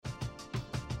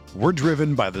We're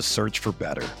driven by the search for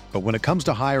better. But when it comes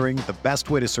to hiring, the best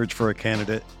way to search for a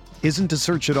candidate isn't to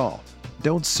search at all.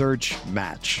 Don't search,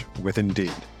 match with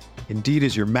Indeed. Indeed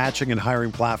is your matching and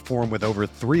hiring platform with over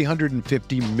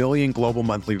 350 million global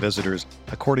monthly visitors,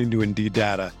 according to Indeed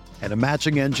data, and a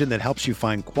matching engine that helps you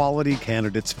find quality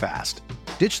candidates fast.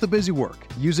 Ditch the busy work.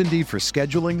 Use Indeed for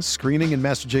scheduling, screening, and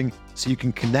messaging so you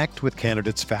can connect with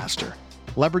candidates faster.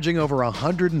 Leveraging over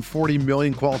 140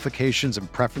 million qualifications and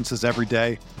preferences every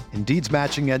day, Indeed's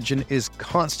matching engine is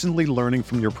constantly learning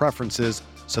from your preferences,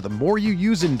 so the more you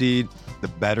use Indeed, the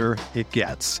better it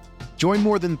gets. Join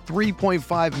more than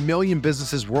 3.5 million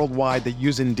businesses worldwide that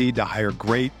use Indeed to hire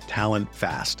great talent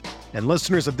fast. And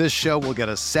listeners of this show will get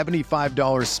a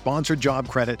 $75 sponsored job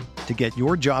credit to get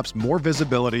your jobs more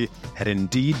visibility at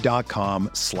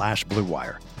Indeed.com/Blue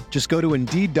Wire. Just go to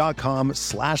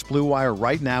Indeed.com/Blue Wire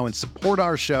right now and support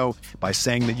our show by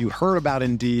saying that you heard about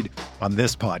Indeed on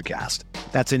this podcast.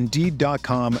 That's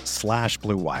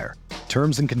Indeed.com/Blue Wire.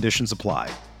 Terms and conditions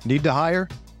apply. Need to hire?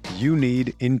 You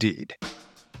need Indeed.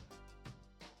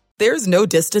 There's no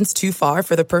distance too far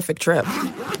for the perfect trip.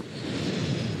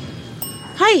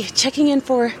 Hi, checking in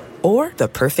for... Or the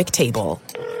perfect table.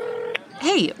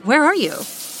 Hey, where are you?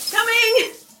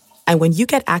 Coming! And when you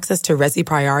get access to Resi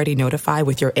Priority Notify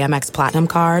with your Amex Platinum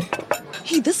card...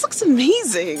 Hey, this looks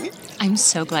amazing! I'm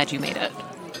so glad you made it.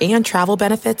 And travel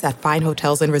benefits at fine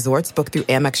hotels and resorts booked through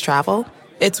Amex Travel,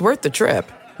 it's worth the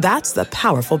trip. That's the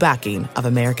powerful backing of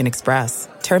American Express.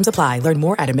 Terms apply. Learn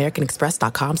more at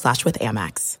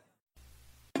americanexpress.com/withAmex.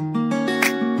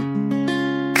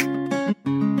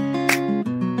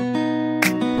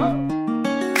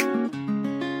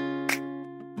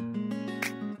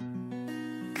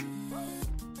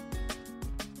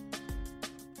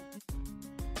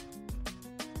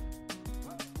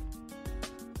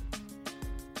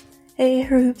 Hey,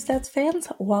 Her Hoop Stats fans,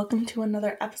 welcome to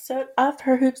another episode of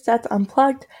Her Hoop Stats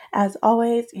Unplugged. As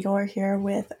always, you're here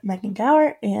with Megan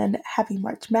Gauer, and happy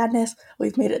March Madness.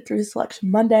 We've made it through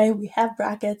Selection Monday. We have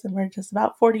brackets, and we're just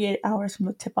about 48 hours from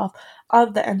the tip-off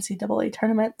of the NCAA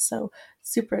tournament, so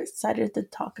super excited to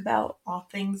talk about all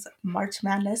things March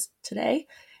Madness today.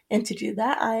 And to do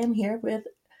that, I am here with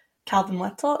Calvin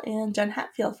Wetzel and Jenn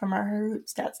Hatfield from our Her Hoop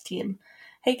Stats team.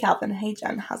 Hey, Calvin. Hey,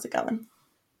 Jenn. How's it going?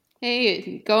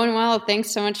 Hey, going well.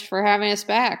 Thanks so much for having us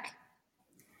back.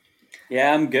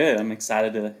 Yeah, I'm good. I'm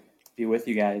excited to be with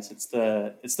you guys. It's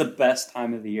the best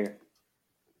time of the year.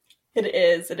 It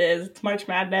is. It's March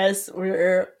Madness.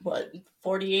 We're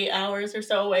 48 hours or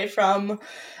so away from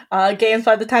games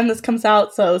by the time this comes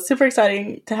out. So super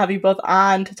exciting to have you both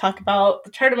on to talk about the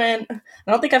tournament. I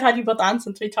don't think I've had you both on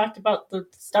since we talked about the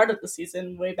start of the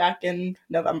season way back in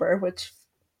November, which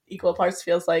equal parts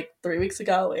feels like 3 weeks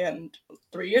ago and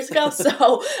 3 years ago.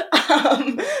 So,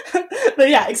 but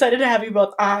yeah, excited to have you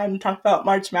both on, talk about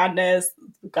March Madness.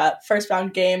 We've got first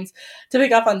round games to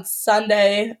pick up on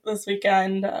Sunday this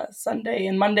weekend, Sunday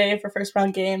and Monday for first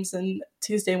round games, and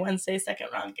Tuesday, Wednesday, second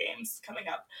round games coming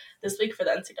up this week for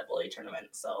the NCAA tournament.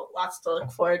 So lots to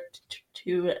look forward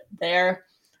to there.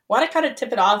 Want to kind of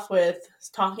tip it off with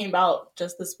talking about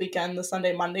just this weekend, the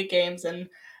Sunday, Monday games, and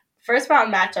first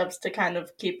round matchups to kind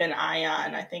of keep an eye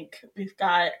on. I think we've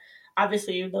got,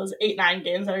 obviously, those 8-9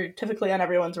 games are typically on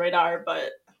everyone's radar,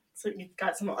 but so you've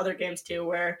got some other games too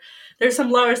where there's some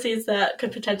lower seeds that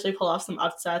could potentially pull off some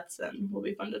upsets and will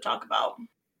be fun to talk about.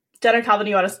 Jenn or Calvin,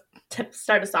 you want to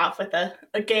start us off with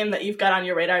a game that you've got on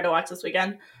your radar to watch this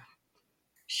weekend?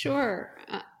 Sure.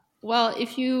 Well,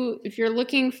 if you're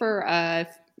looking for a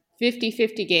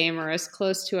 50-50 game or as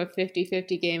close to a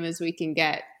 50-50 game as we can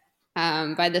get,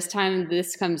 by this time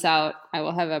this comes out, I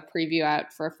will have a preview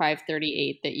out for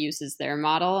 538 that uses their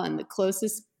model, and the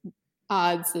closest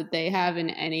odds that they have in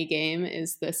any game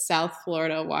is the South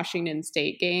Florida Washington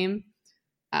State game.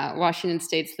 Washington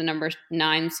State's the number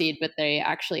 9 seed, but they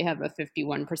actually have a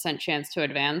 51% chance to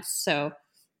advance. So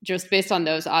just based on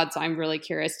those odds, I'm really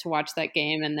curious to watch that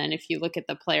game. And then if you look at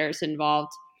the players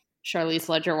involved, Charlize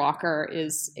Ledger-Walker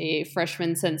is a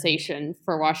freshman sensation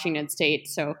for Washington State.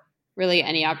 So really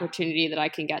any opportunity that I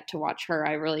can get to watch her,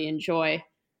 I really enjoy.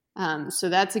 So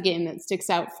that's a game that sticks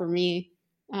out for me.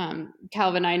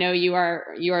 Calvin, I know you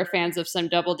are fans of some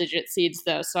double-digit seeds,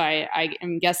 though, so I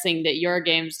am guessing that your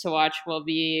games to watch will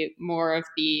be more of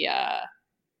the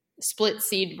split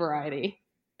seed variety.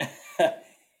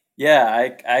 Yeah,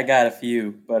 I got a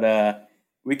few, but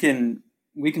we can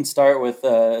start with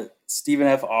Stephen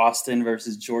F. Austin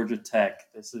versus Georgia Tech.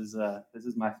 This is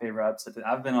my favorite upset.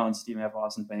 I've been on Stephen F.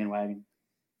 Austin bandwagon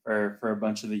for a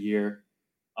bunch of the year.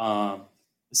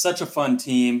 It's such a fun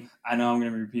team. I know I'm going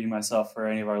to be repeating myself for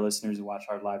any of our listeners who watched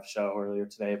our live show earlier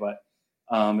today, but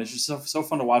It's just so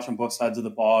fun to watch on both sides of the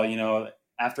ball.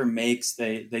 After makes,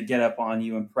 they get up on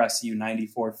you and press you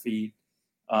 94 feet.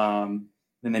 Then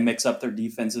they mix up their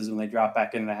defenses when they drop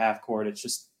back into the half court. It's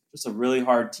just a really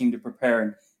hard team to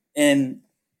prepare. And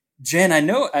Jen, I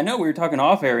know we were talking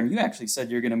off air, and you actually said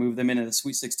you're going to move them into the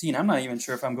Sweet 16. I'm not even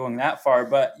sure if I'm going that far,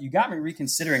 but you got me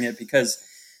reconsidering it because,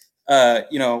 we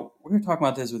were talking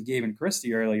about this with Gabe and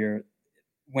Christy earlier.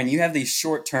 When you have these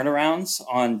short turnarounds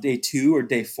on day 2 or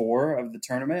day 4 of the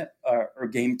tournament, or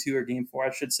game 2 or game 4,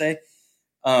 I should say,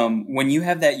 when you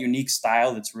have that unique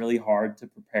style that's really hard to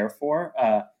prepare for,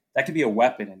 that could be a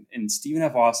weapon. And Stephen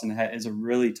F. Austin is a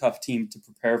really tough team to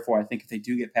prepare for. I think if they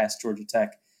do get past Georgia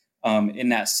Tech in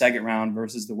that second round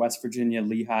versus the West Virginia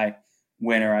Lehigh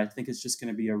winner, I think it's just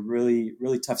going to be a really,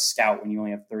 really tough scout when you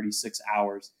only have 36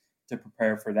 hours to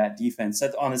prepare for that defense.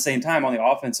 At the same time, on the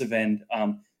offensive end,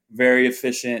 very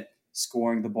efficient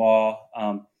scoring the ball.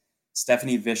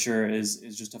 Stephanie Vischer is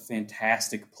just a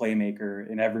fantastic playmaker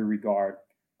in every regard.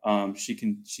 She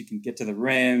can get to the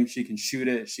rim. She can shoot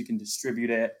it. She can distribute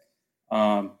it.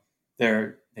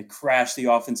 They crash the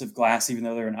offensive glass, even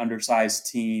though they're an undersized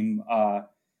team,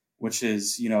 which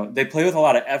is, they play with a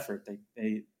lot of effort.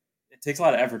 It takes a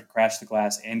lot of effort to crash the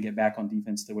glass and get back on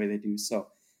defense the way they do. So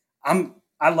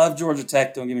I love Georgia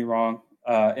Tech. Don't get me wrong.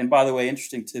 And by the way,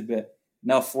 interesting tidbit,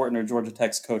 Nell Fortner, Georgia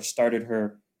Tech's coach, started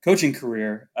her coaching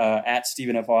career at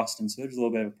Stephen F. Austin. So there's a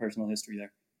little bit of a personal history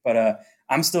there. But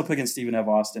I'm still picking Stephen F.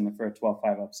 Austin for a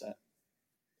 12-5 upset.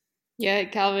 Yeah,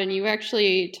 Calvin, you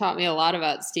actually taught me a lot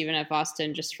about Stephen F.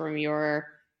 Austin just from your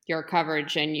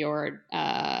coverage and your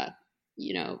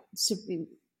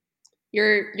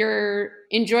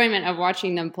enjoyment of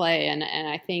watching them play. And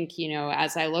I think,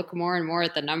 as I look more and more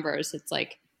at the numbers, it's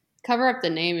like, cover up the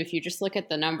name. If you just look at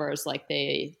the numbers, like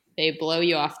they blow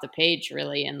you off the page,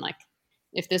 really. And like,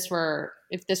 if this were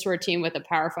a team with a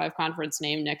Power 5 conference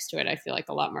name next to it, I feel like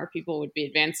a lot more people would be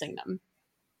advancing them.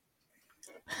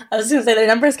 I was going to say, their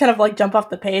numbers kind of like jump off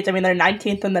the page. I mean, they're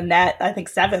 19th in the net, I think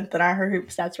 7th in our Hoop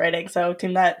Stats rating. So a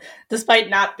team that, despite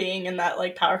not being in that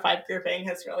like Power 5 grouping,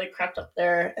 has really crept up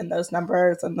there in those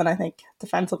numbers. And then I think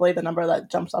defensively, the number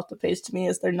that jumps off the page to me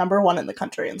is they're number 1 in the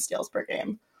country in steals per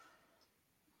game.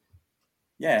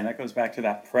 Yeah, and that goes back to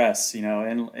that press,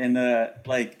 and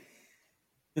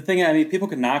the thing, I mean, people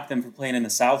could knock them for playing in the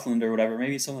Southland or whatever.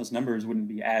 Maybe some of those numbers wouldn't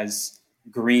be as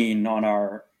green on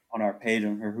our page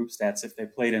on her Hoop Stats if they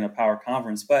played in a power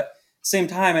conference. But at the same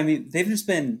time, I mean, they've just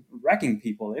been wrecking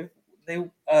people. They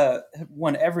have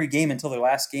won every game until their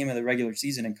last game of the regular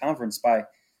season in conference by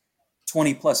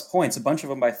 20 plus points, a bunch of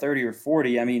them by 30 or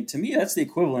 40. I mean, to me, that's the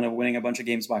equivalent of winning a bunch of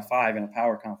games by 5 in a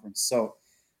power conference. So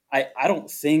I don't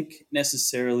think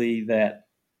necessarily that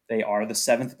they are the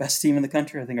 7th best team in the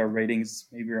country. I think our ratings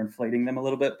maybe are inflating them a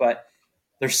little bit, but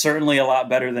they're certainly a lot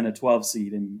better than a 12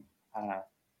 seed and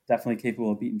definitely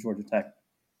capable of beating Georgia Tech.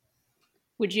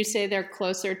 Would you say they're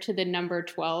closer to the number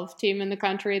 12 team in the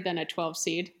country than a 12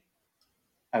 seed?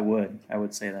 I would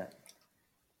say that.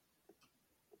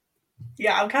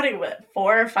 Yeah, I'm counting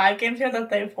 4 or 5 games here that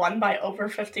they've won by over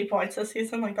 50 points this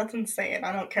season. Like, that's insane.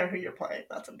 I don't care who you're playing.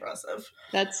 That's impressive.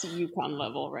 That's UConn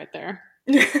level right there.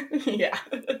 Yeah.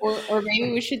 Or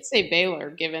maybe we should say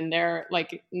Baylor, given their,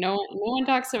 like, no one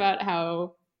talks about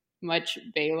how much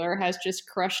Baylor has just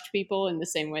crushed people in the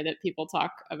same way that people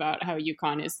talk about how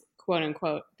UConn is quote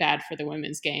unquote bad for the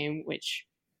women's game, which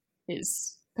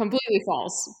is completely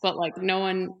false. But like, no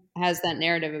one has that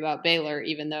narrative about Baylor,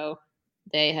 even though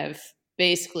they have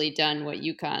basically done what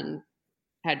UConn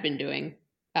had been doing.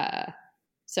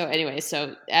 So anyway,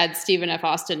 so add Stephen F.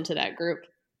 Austin to that group.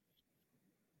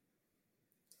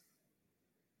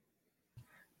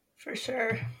 For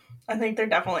sure. I think they're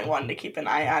definitely one to keep an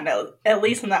eye on, at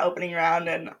least in that opening round.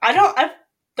 And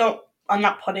I'm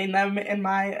not putting them in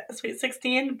my Sweet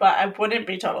 16, but I wouldn't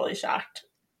be totally shocked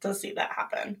to see that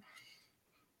happen.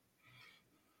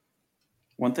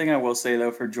 One thing I will say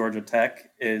though for Georgia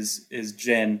Tech is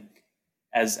Jenn,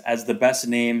 as the best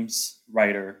names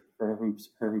writer for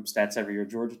her hoop stats every year.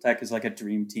 Georgia Tech is like a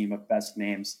dream team of best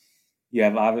names. You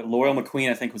have Loyal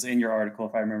McQueen, I think was in your article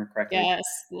if I remember correctly. Yes,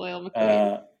 Loyal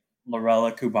McQueen.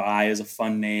 Lorella Kubai is a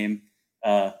fun name.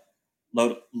 Lodamai,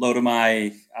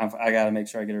 I got to make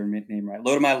sure I get her name right.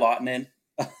 Lodamai Lautinen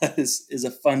is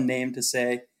a fun name to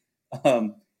say.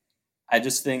 I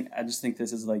just think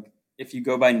this is like, if you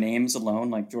go by names alone,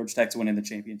 like Georgia Tech's winning the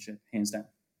championship, hands down.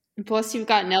 Plus, you've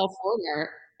got Nell Fortner,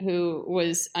 who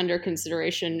was under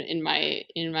consideration in my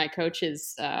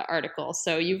coach's article.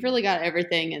 So you've really got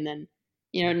everything, and then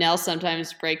Nell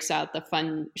sometimes breaks out the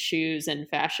fun shoes and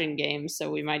fashion games,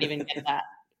 so we might even get that.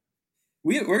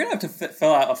 We're gonna have to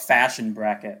fill out a fashion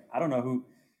bracket. I don't know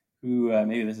who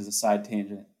maybe this is a side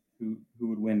tangent, who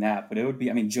would win that, but it would be,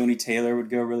 Joni Taylor would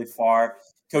go really far.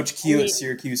 Coach Q at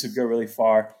Syracuse would go really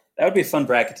far. That would be a fun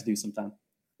bracket to do sometime.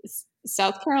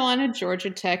 South Carolina, Georgia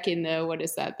Tech in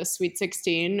the Sweet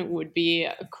 16 would be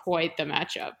quite the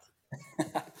matchup.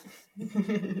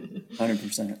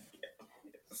 100%.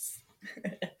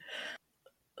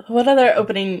 What other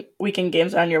opening weekend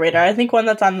games are on your radar? I think one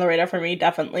that's on the radar for me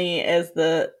definitely is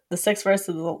the 6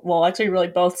 versus, well, actually really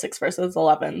both 6 versus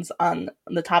 11s on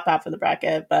the top half of the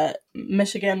bracket, but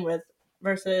Michigan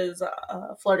versus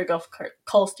Florida Gulf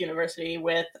Coast University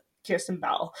with Kirsten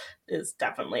Bell is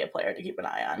definitely a player to keep an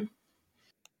eye on.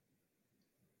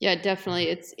 Yeah,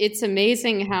 definitely. It's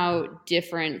amazing how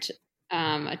different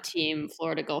a team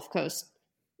Florida Gulf Coast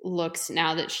looks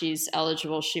now that she's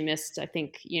eligible. She missed, I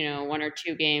think, 1 or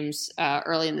 2 games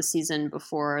early in the season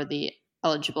before the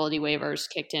eligibility waivers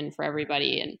kicked in for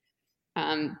everybody.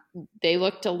 And they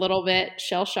looked a little bit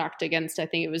shell-shocked against, I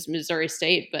think it was Missouri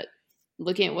State, but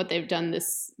looking at what they've done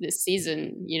this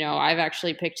season, I've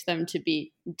actually picked them to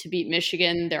beat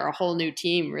Michigan. They're a whole new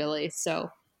team, really. So,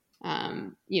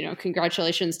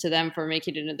 congratulations to them for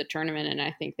making it into the tournament. And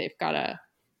I think they've got a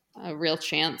real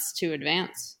chance to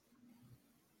advance.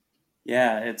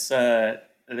 Yeah, it's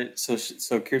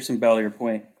so Kirsten Bell, to your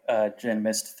point, Jen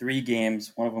missed 3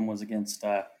 games. One of them was against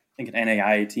I think an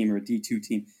NAIA team or a D2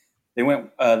 team. They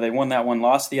won that one,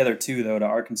 lost the other 2 though to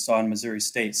Arkansas and Missouri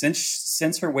State.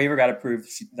 Since her waiver got approved,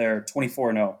 they're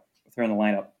 24-0 with her in the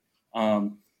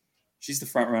lineup. She's the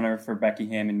front runner for Becky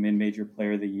Hammond Mid-Major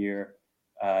Player of the Year.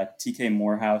 TK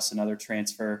Morehouse, another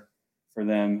transfer for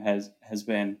them, has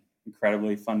been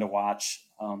incredibly fun to watch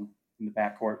in the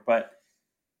backcourt. But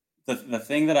the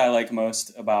thing that I like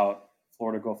most about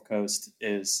Florida Gulf Coast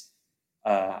is,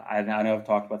 I know I've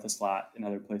talked about this a lot in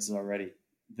other places already,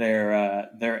 their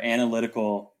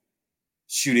analytical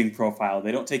shooting profile.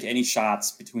 They don't take any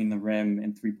shots between the rim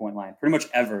and 3-point line, pretty much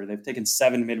ever. They've taken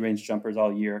 7 mid-range jumpers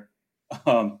all year.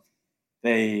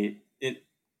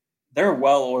 They're a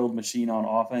well-oiled machine on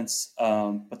offense,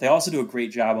 but they also do a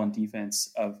great job on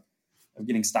defense of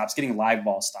getting stops, getting live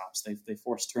ball stops. They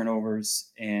force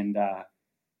turnovers, and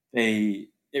it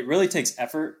really takes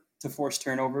effort to force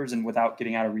turnovers and without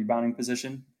getting out of rebounding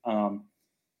position.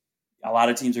 A lot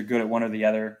of teams are good at one or the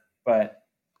other, but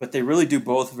they really do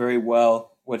both very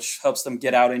well, which helps them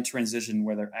get out in transition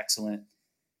where they're excellent.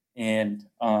 And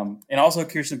also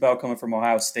Kirsten Bell, coming from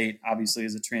Ohio State, obviously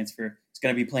as a transfer, is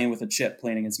going to be playing with a chip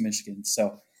playing against Michigan.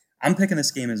 So I'm picking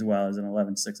this game as well as an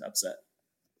 11-6 upset.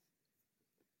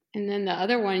 And then the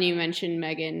other one you mentioned,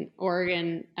 Megan,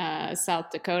 Oregon,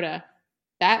 South Dakota,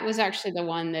 that was actually the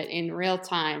one that in real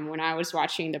time, when I was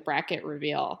watching the bracket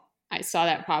reveal, I saw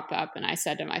that pop up and I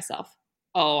said to myself,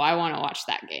 oh, I want to watch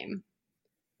that game.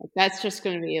 That's just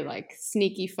going to be like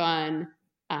sneaky fun.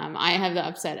 I have the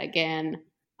upset again,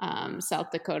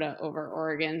 South Dakota over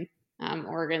Oregon.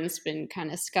 Oregon's been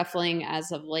kind of scuffling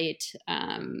as of late,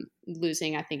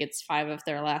 losing, I think it's 5 of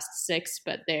their last 6,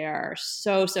 but they are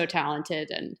so talented.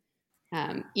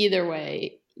 And either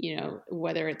way,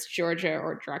 whether it's Georgia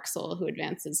or Drexel who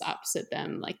advances opposite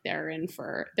them, like they're in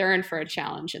for a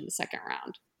challenge in the second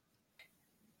round.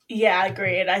 Yeah,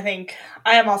 agreed. I think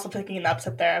I am also picking an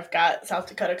upset there. I've got South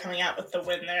Dakota coming out with the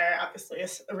win there. Obviously,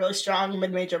 it's a really strong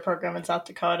mid-major program in South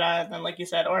Dakota. And then, like you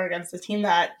said, Oregon's the team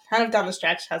that kind of down the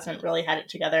stretch hasn't really had it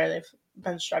together. They've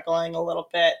been struggling a little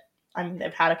bit. I mean,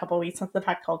 they've had a couple of weeks since the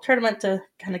Pac-12 tournament to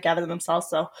kind of gather themselves.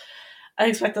 So I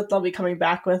expect that they'll be coming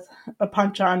back with a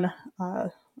punch on, I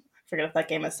forget if that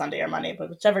game is Sunday or Monday, but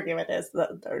whichever game it is,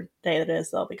 the day it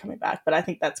is, they'll be coming back. But I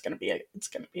think it's going to be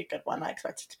a good one. I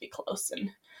expect it to be close and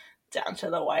down to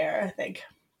the wire. I think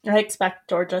I expect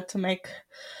Georgia to make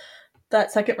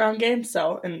that second round game,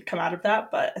 and come out of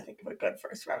that. But I think a good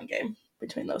first round game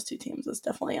between those 2 teams is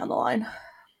definitely on the line.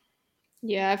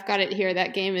 Yeah, I've got it here.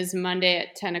 That game is Monday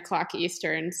at 10 o'clock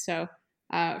Eastern. So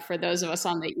for those of us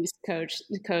on the East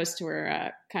Coast,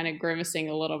 we're kind of grimacing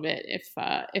a little bit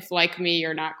if like me,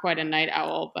 you're not quite a night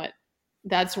owl, but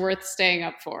that's worth staying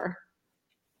up for.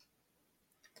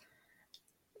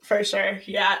 For sure.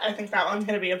 Yeah, I think that one's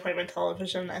going to be appointment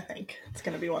television. I think it's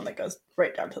going to be one that goes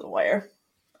right down to the wire.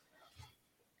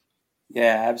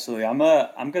 Yeah, absolutely. I'm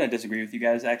going to disagree with you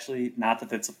guys, actually. Not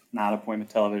that it's not appointment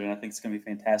television. I think it's going to be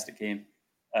a fantastic game,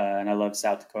 and I love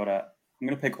South Dakota. I'm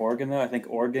going to pick Oregon, though. I think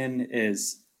Oregon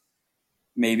is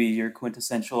maybe your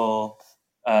quintessential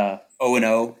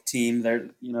 0-0 team. They're,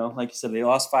 like you said, they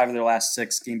lost 5 of their last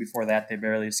 6. Game before that, they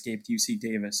barely escaped UC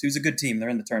Davis, who's a good team. They're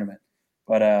in the tournament,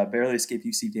 but barely escaped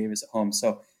UC Davis at home.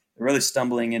 So they're really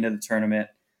stumbling into the tournament.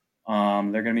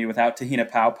 They're going to be without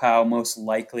Tahina Pau most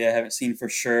likely. I haven't seen for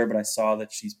sure, but I saw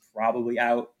that she's probably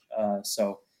out.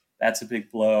 So that's a big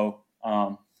blow.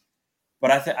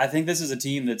 But I think this is a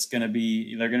team that's they're going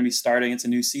to be starting. It's a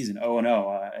new season,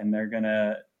 0-0,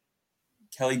 and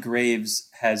Kelly Graves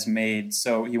has made,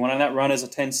 so he went on that run as a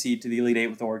 10 seed to the Elite Eight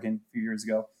with Oregon a few years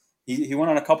ago. He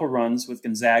went on a couple runs with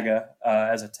Gonzaga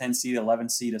as a 10 seed, 11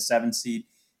 seed, a 7 seed.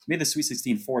 He made the Sweet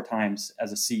 16 4 times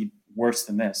as a seed, worse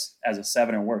than this, as a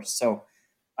 7 or worse. So,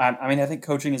 I think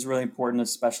coaching is really important,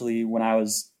 especially when I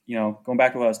was, going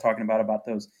back to what I was talking about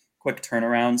those quick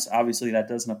turnarounds. Obviously, that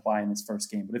doesn't apply in this first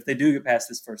game. But if they do get past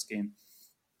this first game,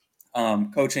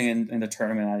 coaching in the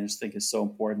tournament, I just think is so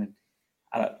important.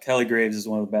 And Kelly Graves is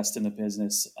one of the best in the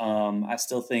business. I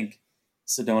still think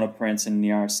Sedona Prince and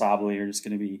Niar Sabli are just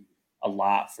going to be a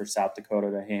lot for South Dakota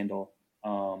to handle.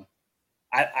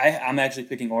 I'm actually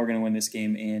picking Oregon to win this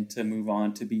game and to move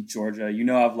on to beat Georgia.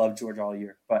 I've loved Georgia all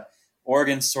year, but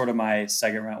Oregon's sort of one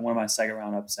of my second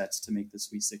round upsets to make the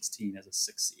Sweet 16 as a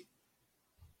 6 seed.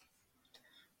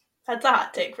 That's a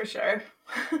hot take for sure.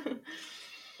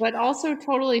 But also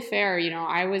totally fair.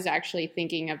 I was actually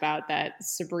thinking about that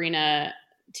Sabrina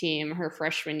team, her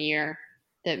freshman year,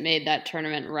 that made that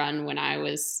tournament run when I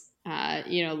was,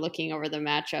 looking over the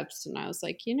matchups. And I was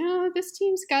like, this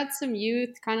team's got some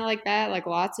youth, kind of like that, like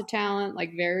lots of talent,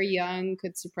 like very young,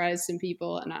 could surprise some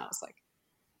people. And I was like,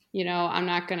 I'm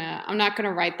not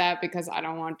gonna write that because I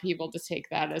don't want people to take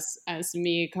that as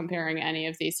me comparing any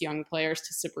of these young players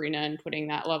to Sabrina and putting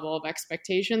that level of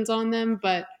expectations on them.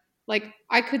 But like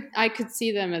I could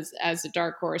see them as a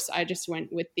dark horse. I just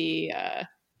went with the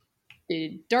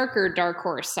darker dark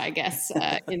horse, I guess,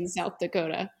 in South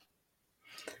Dakota.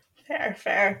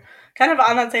 Fair. Kind of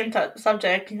on that same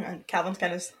subject, Calvin's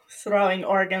kind of throwing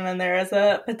Oregon in there as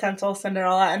a potential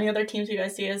Cinderella. Any other teams you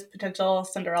guys see as potential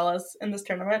Cinderellas in this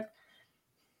tournament?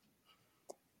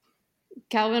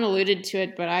 Calvin alluded to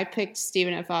it, but I picked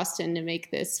Stephen F. Austin to make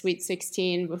this Sweet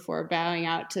 16 before bowing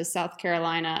out to South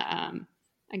Carolina.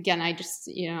 Again, I just,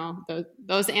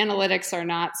 those analytics are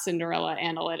not Cinderella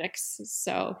analytics.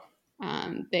 So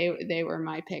they were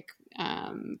my pick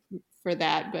for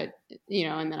that. But,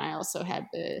 and then I also had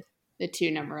the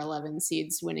two number 11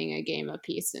 seeds winning a game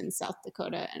apiece in South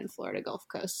Dakota and Florida Gulf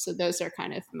Coast. So those are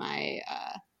kind of my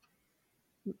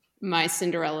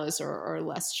Cinderellas or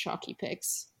less chalky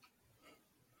picks.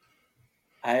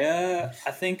 I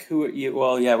think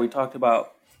we talked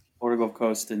about Florida Gulf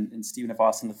Coast and Stephen F.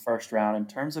 Austin in the first round. In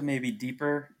terms of maybe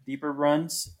deeper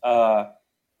runs,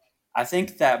 I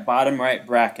think that bottom right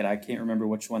bracket, I can't remember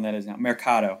which one that is now,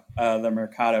 Mercado, the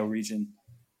Mercado region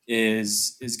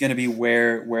is going to be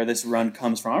where this run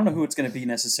comes from. I don't know who it's going to be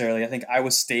necessarily. I think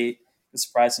Iowa State could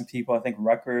surprise some people. I think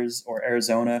Rutgers or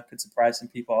Arizona could surprise some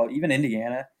people. Even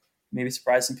Indiana maybe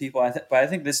surprise some people. But I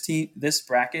think this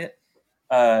bracket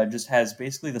just has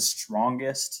basically the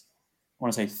strongest, I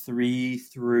want to say 3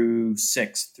 through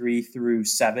 6, 3 through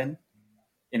 7,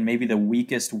 and maybe the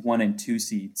weakest 1 and 2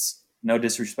 seeds. No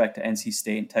disrespect to NC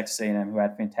State and Texas A&M, who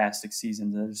had fantastic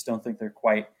seasons. I just don't think they're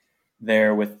quite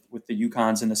there with the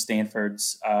UConns and the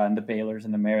Stanfords and the Baylors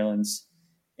and the Marylands.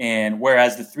 And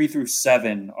whereas the 3 through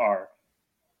 7 are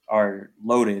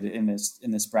loaded in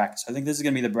this bracket. So I think this is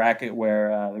going to be the bracket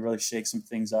where they really shake some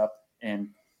things up, and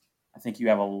I think you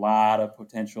have a lot of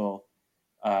potential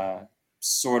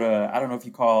sort of, I don't know if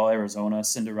you call Arizona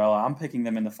Cinderella. I'm picking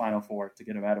them in the Final Four to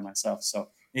get ahead of myself. So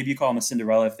maybe you call them a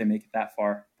Cinderella if they make it that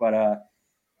far. But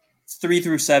 3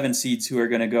 through 7 seeds who are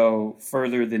going to go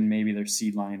further than maybe their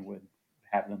seed line would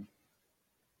have them.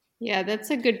 Yeah,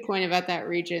 that's a good point about that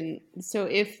region. So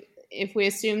if we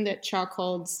assume that chalk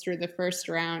holds through the first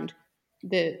round,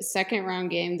 the second round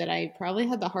game that I probably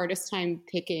had the hardest time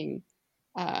picking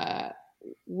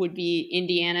would be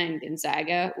Indiana and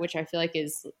Gonzaga, which I feel like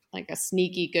is like a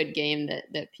sneaky good game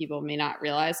that people may not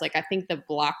realize. Like I think the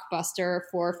blockbuster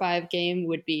 4 or 5 game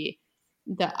would be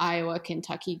the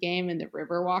Iowa-Kentucky game in the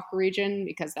Riverwalk region,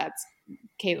 because that's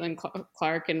Caitlin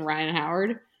Clark and Ryan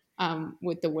Howard,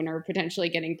 with the winner potentially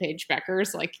getting Paige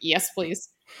Beckers. Like, yes, please.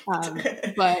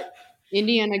 But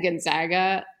Indiana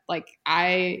Gonzaga, like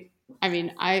I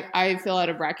fill out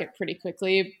a bracket pretty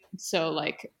quickly. So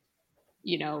like,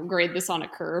 grade this on a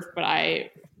curve, but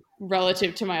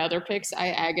relative to my other picks, I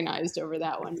agonized over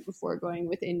that one before going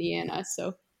with Indiana.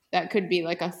 So that could be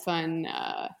like a fun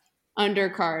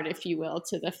undercard, if you will,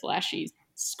 to the flashy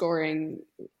scoring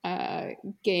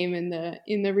game in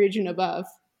the region above.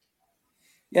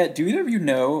 Yeah, do either of you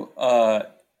know?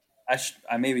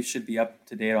 I maybe should be up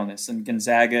to date on this. And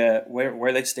Gonzaga,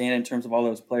 where they stand in terms of all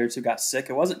those players who got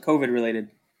sick. It wasn't COVID related.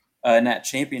 In that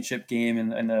championship game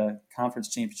in the conference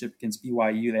championship against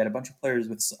BYU, they had a bunch of players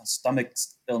with stomach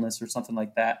illness or something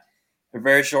like that. They're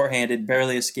very shorthanded,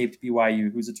 barely escaped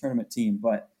BYU, who's a tournament team.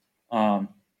 But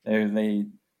They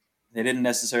didn't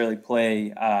necessarily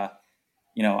play,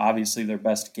 obviously their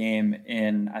best game.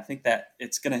 And I think that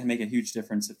it's going to make a huge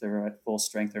difference if they're at full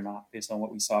strength or not, based on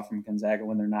what we saw from Gonzaga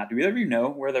when they're not. Do either of you know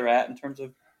where they're at in terms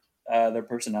of their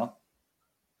personnel?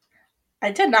 I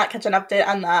did not catch an update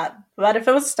on that, but if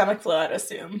it was stomach flu, I'd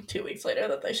assume 2 weeks later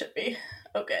that they should be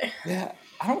okay. Yeah,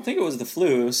 I don't think it was the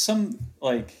flu. It was some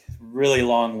really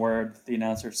long word the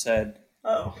announcer said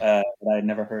that I'd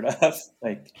never heard of.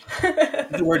 Like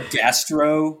the word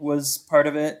gastro was part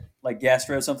of it, like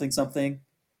gastro something.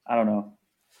 I don't know.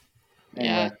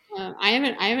 Anyway. Yeah, I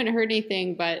haven't heard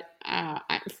anything, but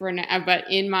but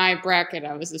in my bracket,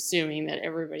 I was assuming that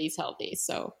everybody's healthy.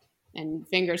 So, and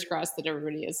fingers crossed that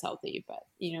everybody is healthy. But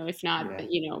if not,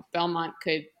 Belmont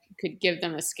could give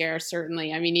them a scare.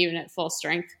 Certainly, I mean, even at full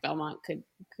strength, Belmont could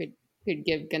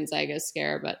give Gonzaga a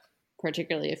scare, but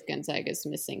particularly if Gonzaga is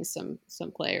missing some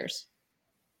players.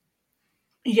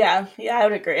 Yeah, I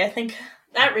would agree. I think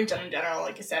that region in general,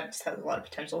 like you said, just has a lot of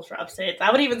potential for upsets.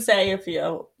 I would even say if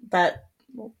that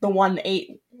the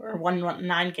 1-8 or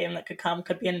 1-9 game that could come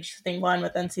could be an interesting one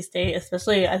with NC State,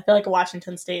 especially I feel like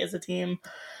Washington State is a team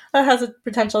that has a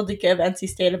potential to give NC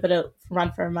State a bit of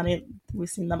run for money. We've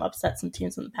seen them upset some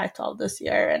teams in the Pac-12 this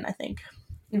year, and I think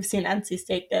we've seen NC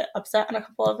State get upset on a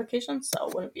couple of occasions, so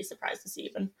I wouldn't be surprised to see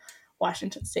even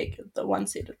Washington State get the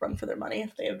 1-seeded run for their money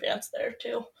if they advance there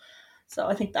too. So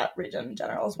I think that region in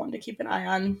general is one to keep an eye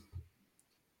on.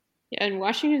 Yeah, and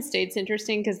Washington State's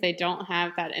interesting because they don't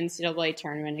have that NCAA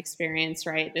tournament experience,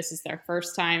 right? This is their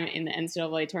first time in the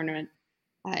NCAA tournament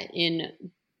in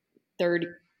 30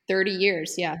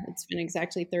 years. Yeah, it's been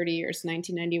exactly 30 years,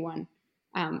 1991.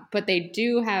 But they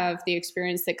do have the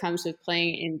experience that comes with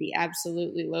playing in the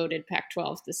absolutely loaded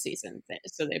Pac-12 this season.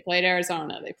 So they played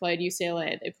Arizona, they played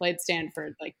UCLA, they played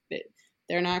Stanford.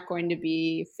 They're not going to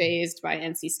be fazed by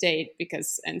NC State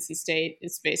because NC State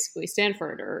is basically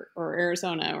Stanford or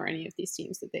Arizona or any of these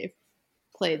teams that they've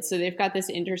played. So they've got this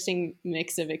interesting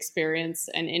mix of experience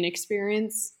and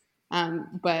inexperience.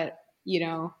 But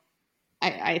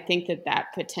I think that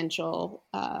potential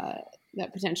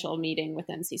meeting with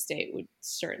NC State would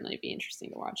certainly be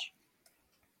interesting to watch.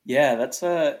 Yeah, that's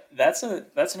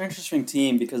an interesting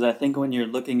team because I think when you're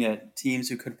looking at teams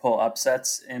who could pull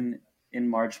upsets in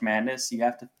March Madness, you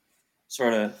have to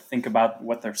sort of think about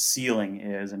what their ceiling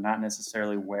is and not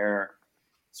necessarily where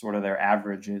sort of their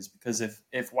average is. Because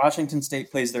if Washington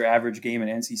State plays their average game and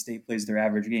NC State plays their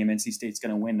average game, NC State's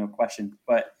going to win, no question.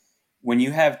 But when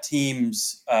you have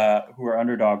teams who are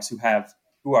underdogs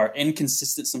who are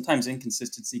inconsistent, sometimes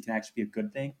inconsistency can actually be a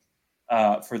good thing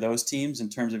for those teams in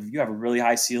terms of if you have a really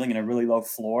high ceiling and a really low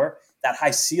floor, that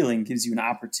high ceiling gives you an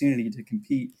opportunity to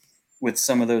compete with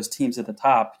some of those teams at the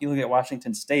top. You look at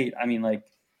Washington State, I mean,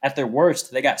 at their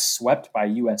worst, they got swept by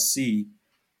USC.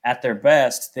 At their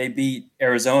best, they beat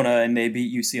Arizona and they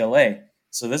beat UCLA.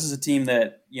 So this is a team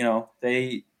that,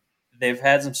 they've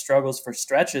had some struggles for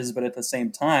stretches, but at the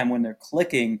same time, when they're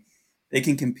clicking, they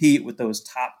can compete with those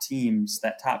top teams,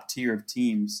 that top tier of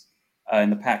teams in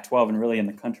the Pac-12 and really in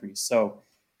the country. So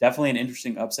definitely an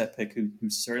interesting upset pick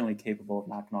who's certainly capable of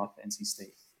knocking off NC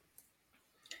State.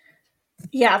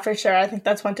 Yeah, for sure. I think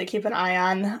that's one to keep an eye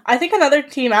on. I think another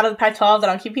team out of the Pac-12 that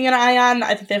I'm keeping an eye on,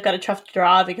 I think they've got a tough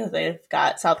draw because they've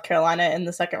got South Carolina in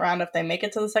the second round if they make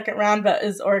it to the second round, but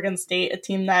is Oregon State, a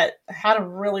team that had a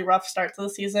really rough start to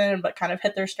the season but kind of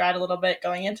hit their stride a little bit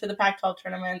going into the Pac-12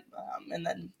 tournament. And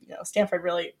then, Stanford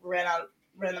really ran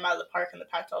them out of the park in the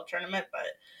Pac-12 tournament, but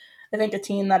I think a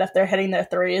team that if they're hitting their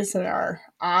threes and are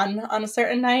on a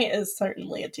certain night is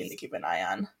certainly a team to keep an eye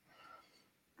on.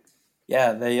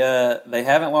 Yeah, they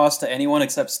haven't lost to anyone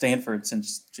except Stanford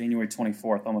since January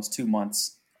 24th, almost 2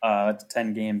 months,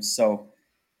 10 games. So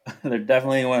they're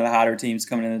definitely one of the hotter teams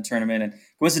coming into the tournament. And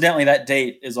coincidentally, that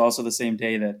date is also the same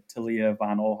day that Talia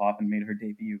von Oelhoffen made her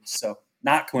debut. So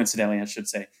not coincidentally, I should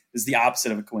say. This is the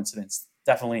opposite of a coincidence.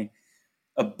 Definitely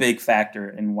a big factor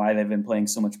in why they've been playing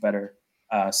so much better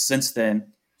since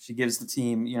then. She gives the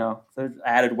team, the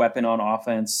added weapon on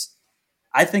offense.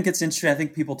 I think it's interesting. I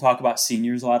think people talk about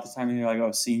seniors a lot of the time, and they're like,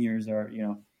 "Oh, seniors are,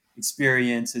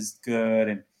 experience is good,"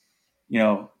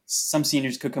 and some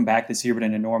seniors could come back this year, but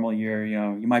in a normal year,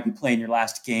 you might be playing your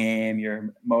last game,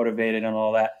 you're motivated and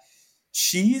all that.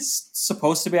 She's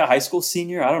supposed to be a high school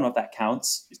senior. I don't know if that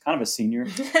counts. She's kind of a senior,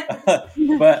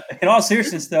 but in all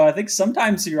seriousness, though, I think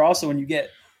sometimes you're also when you get,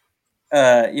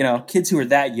 kids who are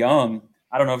that young.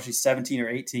 I don't know if she's 17 or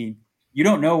 18. You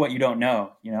don't know what you don't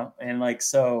know, and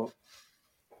so.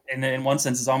 And in one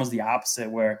sense, it's almost the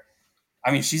opposite where,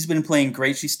 she's been playing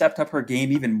great. She stepped up her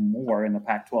game even more in the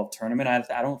Pac-12 tournament.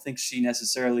 I don't think she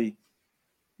necessarily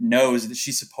knows that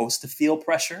she's supposed to feel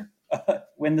pressure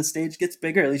when the stage gets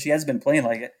bigger. At least she has been playing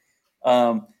like it.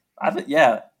 I'm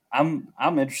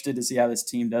interested to see how this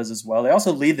team does as well. They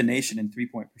also lead the nation in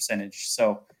 3-point percentage.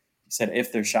 So you said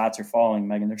if their shots are falling,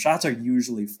 Megan, their shots are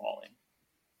usually falling.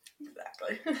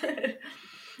 Exactly.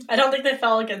 I don't think they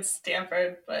fell against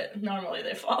Stanford, but normally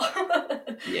they fall.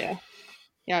 Yeah.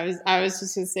 I was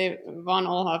just gonna say Von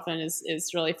Oelhoffen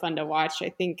is really fun to watch. I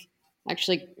think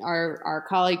actually our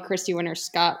colleague Christy Winter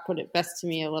Scott put it best to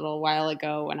me a little while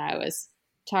ago when I was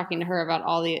talking to her about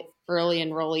all the early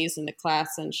enrollees in the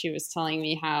class, and she was telling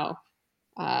me how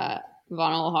Von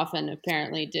Oelhoffen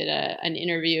apparently did an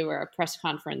interview or a press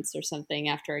conference or something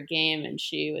after a game, and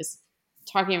she was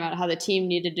talking about how the team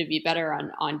needed to be better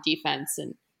on defense,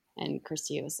 and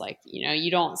Christy was like,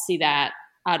 you don't see that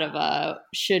out of a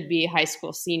should-be high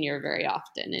school senior very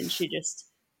often, and she just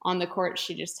on the court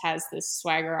she just has this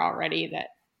swagger already that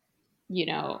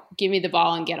give me the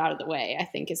ball and get out of the way, I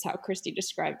think is how Christy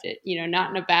described it.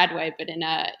 Not in a bad way, but in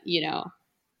a,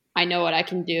 I know what I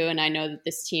can do and I know that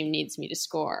this team needs me to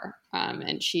score.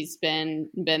 And she's been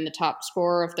the top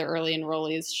scorer of the early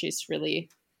enrollees. She's really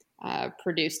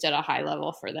produced at a high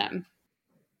level for them.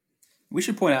 We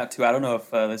should point out, too, I don't know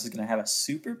if this is going to have a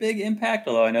super big impact,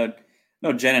 although I know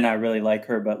Jenn and I really like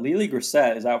her, but Lily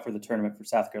Grissett is out for the tournament for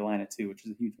South Carolina too, which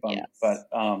is a huge bummer. Yes.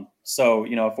 But so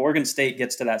if Oregon State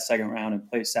gets to that second round and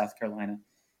plays South Carolina,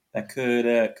 that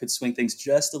could swing things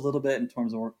just a little bit in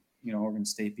terms of Oregon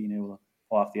State being able to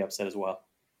pull off the upset as well.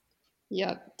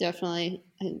 Yeah, definitely.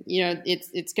 And,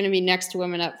 it's going to be next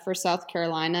women up for South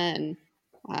Carolina, and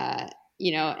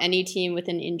any team with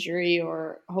an injury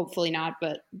or hopefully not,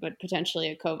 but potentially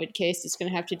a COVID case is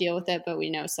going to have to deal with it. But we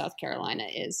know South Carolina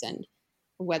is, and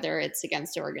whether it's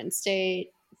against Oregon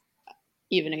State,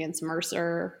 even against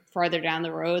Mercer, farther down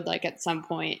the road, like at some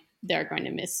point they're going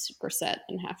to miss Grissett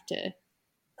and have to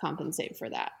compensate for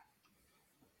that.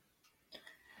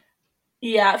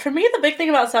 Yeah, for me, the big thing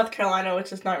about South Carolina,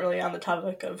 which is not really on the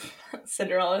topic of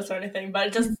Cinderellas or anything,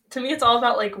 but just to me, it's all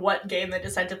about like what game they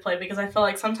decide to play, because I feel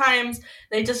like sometimes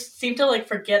they just seem to like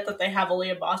forget that they have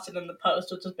Aaliyah Boston in the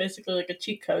post, which is basically like a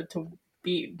cheat code to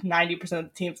beat 90% of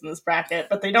the teams in this bracket,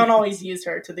 but they don't always use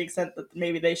her to the extent that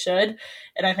maybe they should.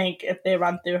 And I think if they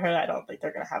run through her, I don't think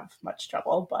they're going to have much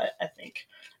trouble. But I think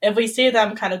if we see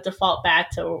them kind of default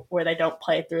back to where they don't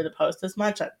play through the post as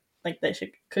much, I think they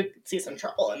could see some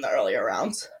trouble in the earlier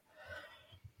rounds.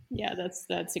 Yeah,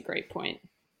 that's a great point.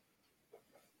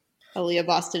 Aaliyah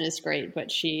Boston is great, but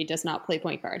she does not play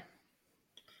point guard.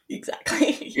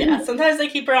 Exactly. Yeah, sometimes they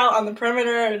keep her out on the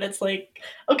perimeter, and it's like,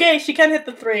 okay, she can hit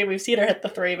the three. We've seen her hit the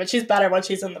three, but she's better when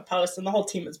she's in the post, and the whole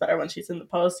team is better when she's in the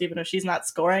post, even if she's not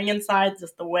scoring inside.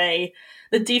 Just the way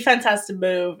the defense has to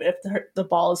move if the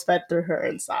ball is fed through her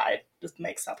inside just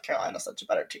makes South Carolina such a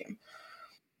better team.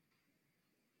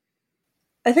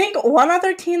 I think one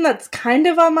other team that's kind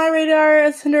of on my radar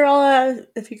as Cinderella,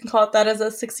 if you can call it that, as a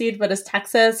succeed, but is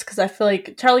Texas, because I feel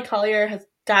like Charlie Collier has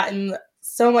gotten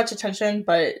so much attention,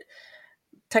 but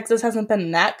Texas hasn't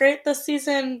been that great this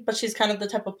season, but she's kind of the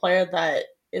type of player that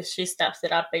if she steps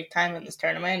it up big time in this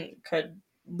tournament, could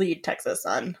lead Texas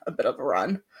on a bit of a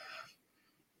run.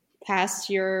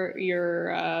 Past your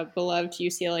beloved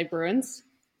UCLA Bruins?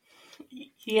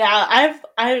 Yeah, I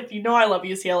love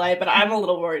UCLA, but I'm a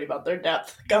little worried about their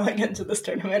depth going into this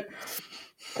tournament.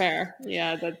 Fair.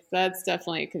 Yeah, that's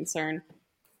definitely a concern.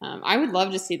 I would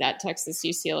love to see that Texas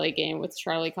UCLA game with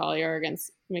Charlie Collier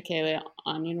against Michaela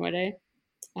Onyenwere.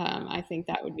 I think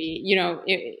that would be,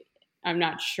 I'm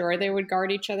not sure they would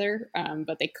guard each other,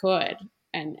 but they could,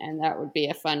 and that would be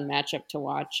a fun matchup to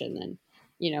watch. And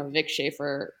then, Vic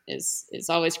Schaefer is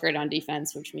always great on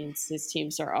defense, which means his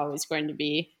teams are always going to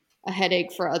be a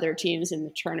headache for other teams in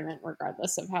the tournament,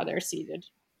 regardless of how they're seeded.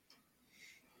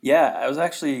 Yeah, I was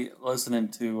actually listening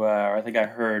to, or I think I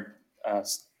heard, I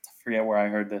forget where I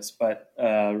heard this, but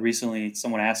recently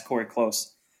someone asked Corey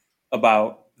Close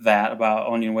about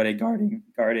Onyenwere guarding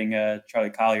Charlie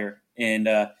Collier, and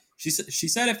she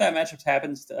said if that matchup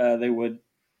happens, they would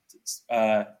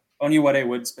Onyenwere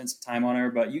would spend some time on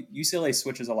her, but UCLA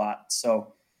switches a lot,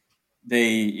 so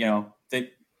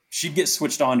she'd get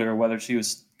switched on to her whether she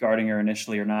was guarding her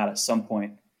initially or not at some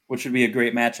point, which would be a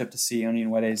great matchup to see.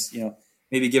 Onyenwere's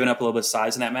maybe giving up a little bit of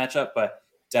size in that matchup, but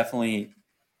definitely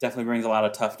brings a lot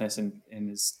of toughness and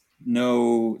is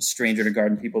no stranger to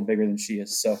guarding people bigger than she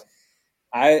is. So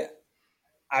I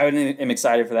am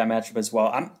excited for that matchup as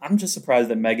well. I'm just surprised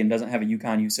that Megan doesn't have a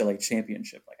UConn UCLA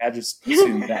championship. Like, I just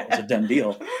assumed that was a done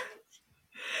deal.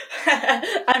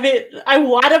 I mean, I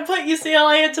want to put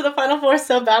UCLA into the Final Four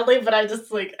so badly, but I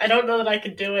just I don't know that I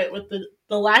could do it with the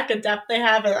the lack of depth they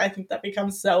have, and I think that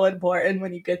becomes so important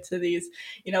when you get to these.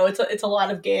 It's a lot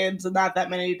of games and not that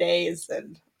many days,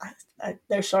 and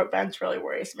their short bench really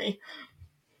worries me.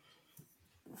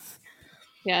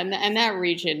 Yeah, and that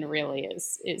region really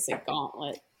is a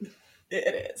gauntlet.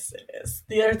 It is.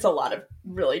 There's a lot of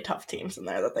really tough teams in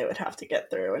there that they would have to get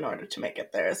through in order to make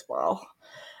it there as well.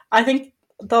 I think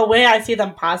the way I see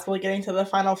them possibly getting to the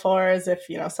Final Four is if,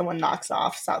 someone knocks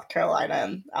off South Carolina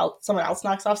and someone else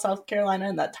knocks off South Carolina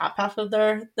in that top half of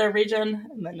their region,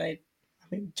 and then they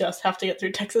just have to get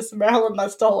through Texas and Maryland.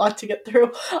 That's still a lot to get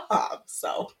through.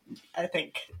 So I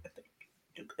think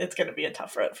it's going to be a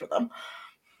tough road for them.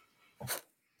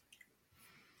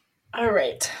 All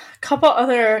right. A couple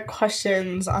other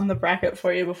questions on the bracket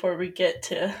for you before we get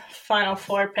to Final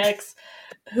Four picks.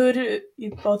 Who do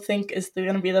you both think is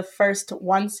going to be the first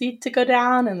 1 seed to go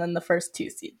down and then the first 2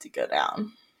 seed to go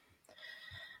down?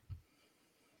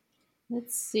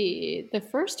 Let's see. The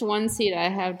first 1 seed I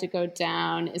have to go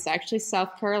down is actually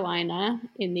South Carolina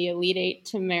in the Elite Eight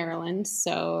to Maryland.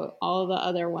 So all the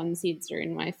other 1 seeds are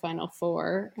in my Final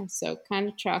Four. So kind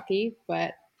of chalky,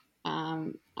 but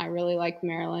I really like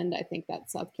Maryland. I think that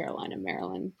South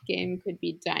Carolina-Maryland game could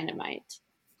be dynamite.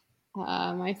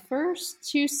 My first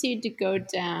 2 seed to go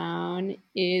down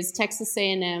is Texas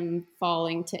A&M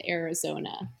falling to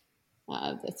Arizona,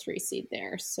 the 3 seed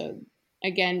there. So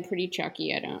again, pretty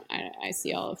chalky. I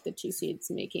see all of the 2 seeds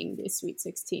making the Sweet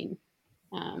 16,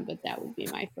 but that would be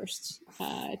my first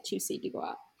 2 seed to go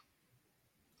out.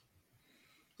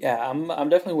 Yeah, I'm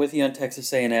definitely with you on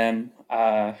Texas A&M.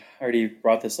 I already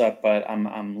brought this up, but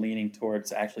I'm leaning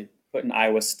towards actually putting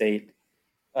Iowa State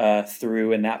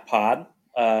through in that pod,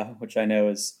 which I know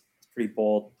is pretty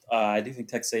bold. I do think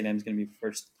Texas A&M is going to be the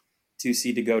first 2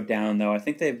 seed to go down, though. I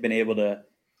think they've been able to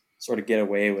sort of get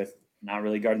away with not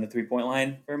really guarding the 3-point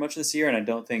line very much this year, and I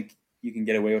don't think you can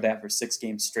get away with that for 6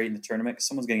 games straight in the tournament because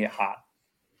someone's going to get hot.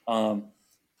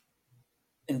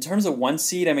 In terms of 1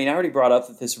 seed, I already brought up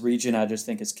that this region I just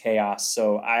think is chaos.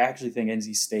 So I actually think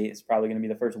NC State is probably going to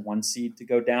be the first 1 seed to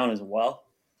go down as well.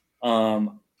 I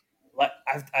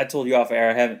told you off air,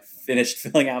 I haven't finished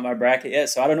filling out my bracket yet,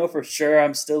 so I don't know for sure.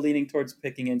 I'm still leaning towards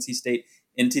picking NC State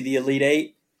into the Elite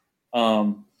Eight.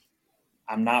 I'm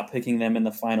not picking them in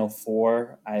the Final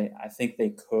Four. I think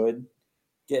they could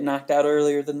get knocked out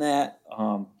earlier than that.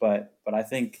 But I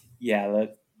think,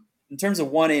 in terms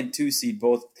of 1 and 2 seed,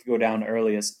 both to go down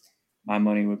earliest, my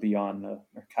money would be on the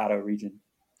Mercado region.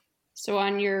 So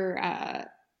on your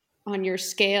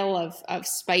scale of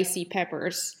spicy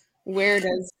peppers, where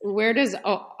does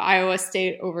Iowa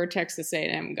State over Texas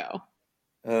A&M go?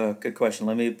 Good question.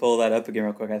 Let me pull that up again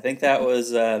real quick. I think that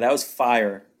was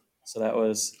fire. So that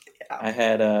was I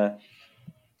had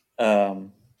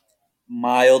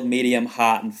mild, medium,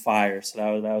 hot, and fire.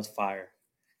 So that was fire.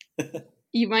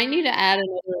 You might need to add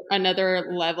another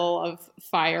level of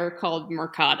fire called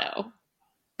Mercado.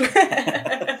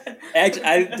 Actually,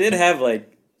 I did have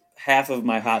like half of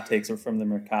my hot takes are from the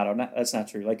Mercado. That's not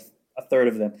true. Like a third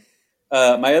of them.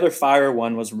 My other fire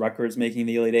one was Rutgers making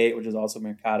the Elite Eight, which is also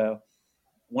Mercado.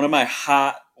 One of my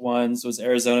hot ones was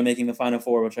Arizona making the Final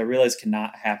Four, which I realized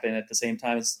cannot happen at the same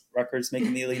time as Rutgers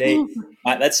making the Elite Eight.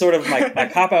 That's sort of my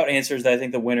cop-out answer is that I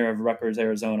think the winner of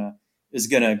Rutgers-Arizona is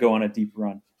going to go on a deep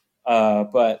run.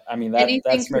 But anything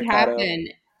that's could Mercado. happen.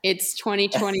 It's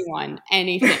 2021.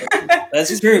 Anything.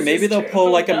 That's true. Maybe they'll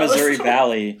pull like a Missouri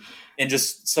Valley and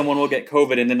just someone will get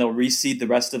COVID and then they'll reseed the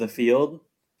rest of the field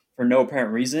for no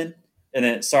apparent reason. And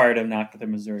then, sorry to knock the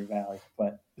Missouri Valley,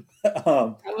 but that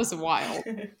was wild.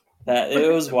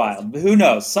 It was wild. But who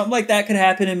knows? Something like that could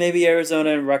happen, and maybe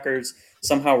Arizona and Rutgers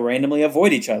somehow randomly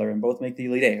avoid each other and both make the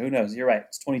Elite Eight. Who knows? You're right.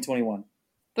 It's 2021.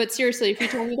 But seriously, if you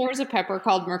told me there was a pepper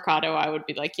called Mercado, I would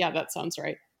be like, yeah, that sounds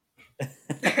right.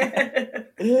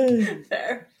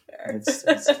 Fair.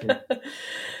 That's true.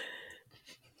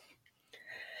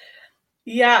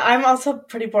 Yeah, I'm also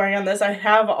pretty boring on this. I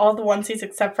have all the 1 seeds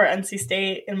except for NC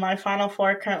State in my Final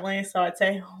Four currently, so I'd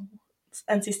say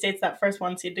NC State's that first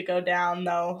 1 seed to go down,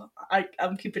 though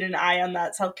I'm keeping an eye on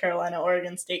that South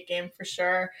Carolina-Oregon State game for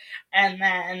sure. And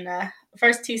then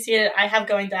first 2 seed I have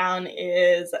going down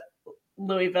is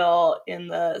Louisville in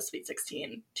the Sweet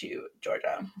 16 to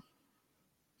Georgia.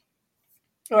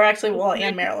 Or actually,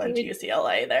 and Maryland to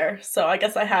UCLA there. So I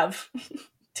guess I have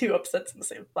 2 upsets in the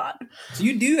same spot. So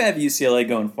you do have UCLA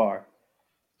going far.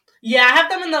 Yeah, I have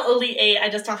them in the Elite Eight. I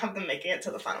just don't have them making it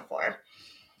to the Final Four.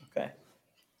 Okay.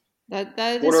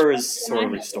 That order is sort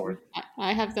of restored.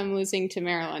 I have them losing to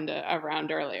Maryland a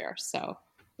round earlier. So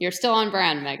you're still on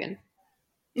brand, Megan.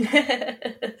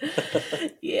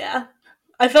 Yeah.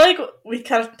 I feel like we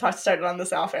kind of started on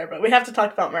this off air, but we have to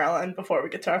talk about Maryland before we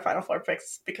get to our Final Four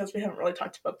picks because we haven't really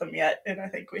talked about them yet, and I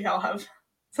think we all have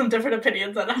some different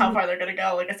opinions on how far they're going to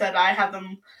go. Like I said, I have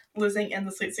them losing in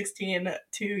the Sweet 16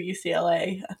 to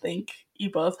UCLA. I think you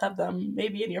both have them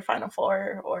maybe in your Final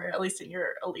Four or at least in your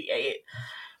Elite Eight.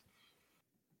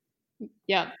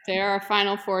 Yeah, they are a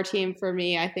Final Four team for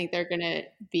me. I think they're going to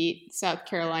beat South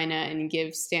Carolina and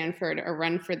give Stanford a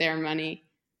run for their money.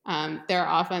 Their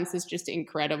offense is just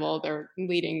incredible. They're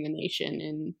leading the nation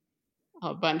in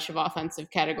a bunch of offensive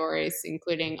categories,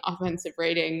 including offensive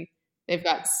rating. They've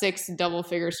got 6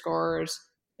 double-figure scorers.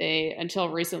 They, until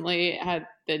recently, had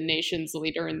the nation's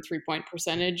leader in three-point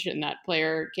percentage, and that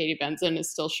player, Katie Benson,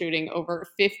 is still shooting over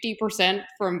 50%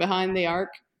 from behind the arc,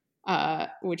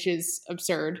 which is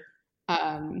absurd.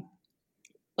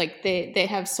 Like they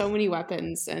have so many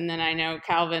weapons, and then I know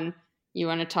Calvin, you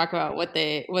want to talk about what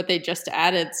they just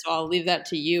added, so I'll leave that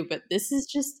to you. But this is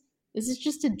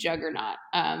just a juggernaut.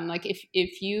 Like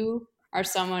if you are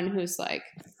someone who's like,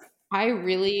 I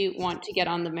really want to get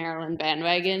on the Maryland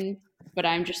bandwagon, but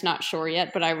I'm just not sure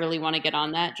yet, but I really want to get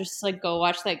on that. Just like go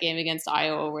watch that game against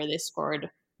Iowa where they scored,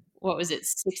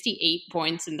 68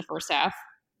 points in the first half.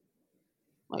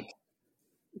 Like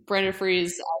Brenda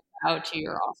Freeze out to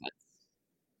your offense.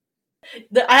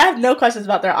 I have no questions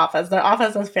about their offense. Their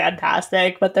offense is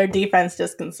fantastic, but their defense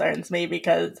just concerns me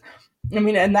because, I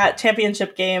mean, in that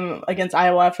championship game against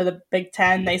Iowa for the Big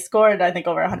Ten, they scored, I think,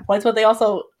 over 100 points, but they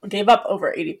also gave up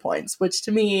over 80 points, which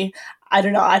to me, I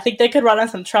don't know. I think they could run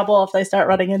into some trouble if they start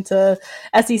running into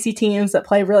SEC teams that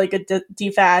play really good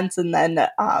defense, and then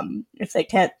if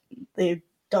they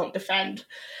don't defend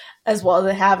as well as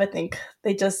they have. I think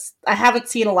I haven't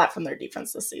seen a lot from their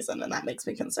defense this season, and that makes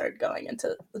me concerned going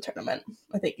into the tournament.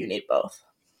 I think you need both.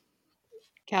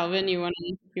 Calvin, you want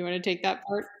to take that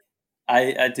part?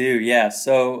 I do, yeah.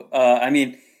 So, I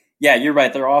mean, yeah, you're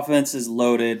right. Their offense is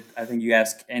loaded. I think you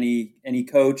ask any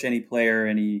coach, any player,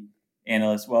 any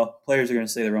analyst, well, players are going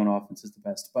to say their own offense is the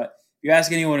best. But if you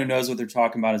ask anyone who knows what they're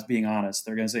talking about as being honest,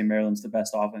 they're going to say Maryland's the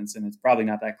best offense, and it's probably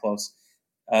not that close.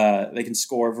 They can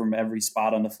score from every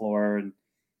spot on the floor, and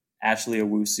Ashley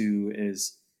Owusu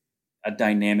is a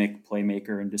dynamic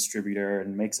playmaker and distributor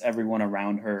and makes everyone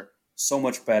around her so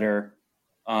much better.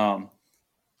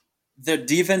 The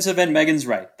defensive end, Megan's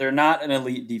right. They're not an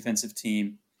elite defensive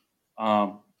team.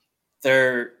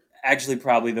 They're actually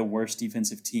probably the worst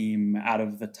defensive team out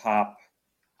of the top,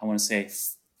 I want to say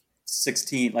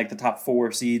 16, like the top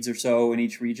 4 seeds or so in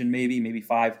each region, maybe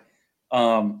 5.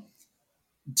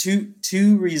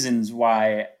 Two reasons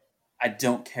why I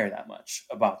don't care that much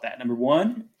about that. Number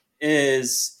one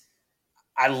is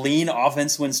I lean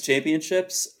offense wins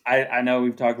championships. I know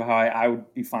we've talked about how I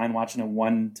would be fine watching a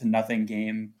 1-0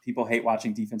 game. People hate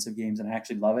watching defensive games, and I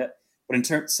actually love it. But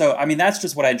that's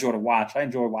just what I enjoy to watch. I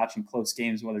enjoy watching close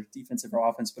games, whether it's defensive or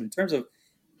offense. But in terms of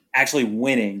actually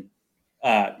winning,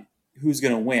 who's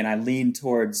going to win? I lean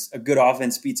towards a good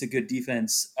offense beats a good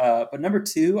defense. But number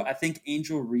 2, I think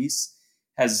Angel Reese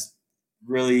has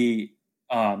really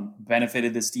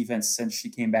benefited this defense since she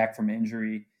came back from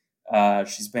injury.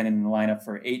 She's been in the lineup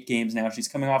for 8 games now. She's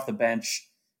coming off the bench.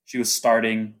 She was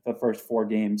starting the first 4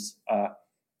 games at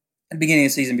the beginning of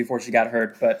the season before she got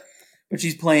hurt, but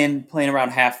she's playing around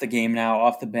half the game now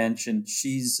off the bench, and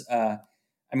she's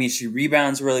she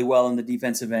rebounds really well in the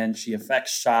defensive end. She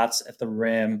affects shots at the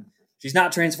rim. She's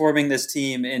not transforming this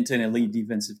team into an elite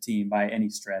defensive team by any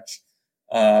stretch.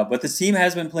 But this team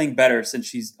has been playing better since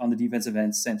she's on the defensive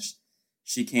end since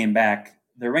she came back.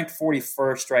 They're ranked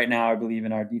 41st right now, I believe,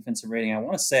 in our defensive rating. I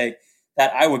want to say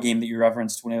that Iowa game that you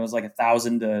referenced when it was like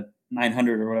 1,000 to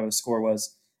 900 or whatever the score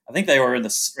was, I think they were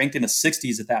ranked in the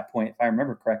 60s at that point, if I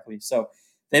remember correctly. So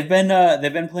they've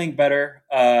been playing better.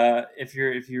 If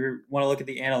you want to look at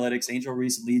the analytics, Angel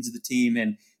Reese leads the team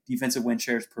in defensive win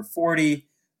shares per 40.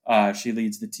 She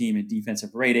leads the team in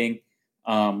defensive rating.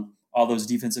 All those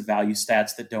defensive value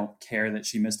stats that don't care that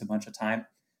she missed a bunch of time.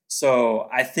 So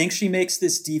I think she makes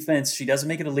this defense, she doesn't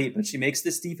make it elite, but she makes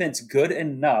this defense good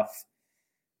enough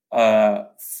to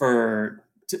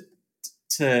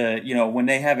when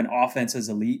they have an offense as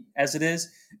elite as it is,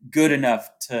 good enough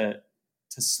to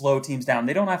slow teams down.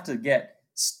 They don't have to get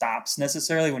stops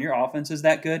necessarily. When your offense is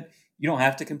that good, you don't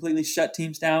have to completely shut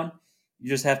teams down. You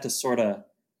just have to sort of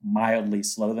mildly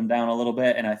slow them down a little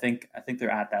bit. And I think they're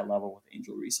at that level with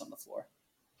Angel Reese on the floor.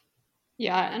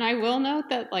 Yeah, and I will note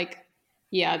that,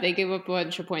 they gave up a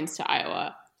bunch of points to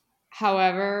Iowa.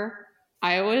 However,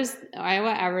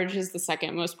 Iowa averages the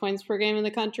second most points per game in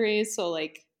the country. So,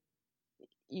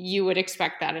 you would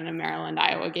expect that in a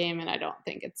Maryland-Iowa game, and I don't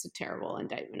think it's a terrible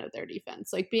indictment of their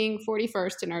defense. Like, being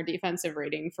 41st in our defensive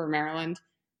rating for Maryland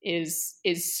is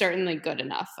certainly good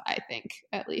enough, I think,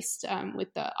 at least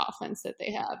with the offense that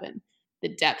they have and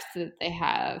the depth that they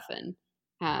have. And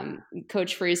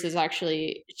Coach Freeze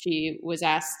she was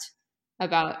asked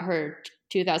about her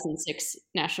 2006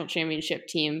 national championship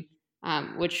team,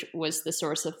 which was the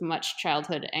source of much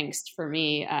childhood angst for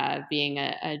me, being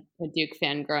a Duke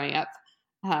fan growing up.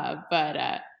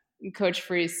 But Coach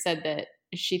Freeze said that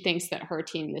she thinks that her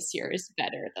team this year is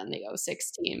better than the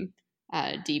 06 team,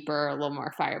 deeper, a little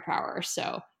more firepower.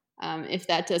 So if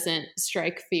that doesn't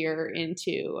strike fear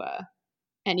into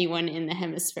anyone in the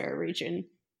hemisphere region,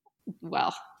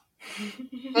 well,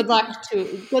 good luck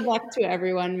to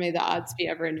everyone. May the odds be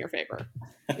ever in your favor.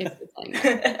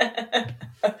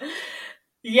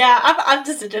 Yeah, I'm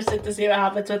just interested to see what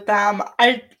happens with them.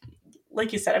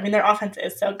 Like you said, I mean, their offense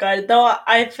is so good. Though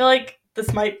I feel like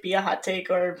this might be a hot take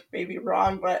or maybe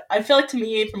wrong, but I feel like, to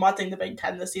me, from watching the Big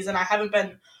Ten this season, I haven't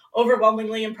been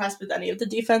overwhelmingly impressed with any of the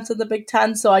defense in the Big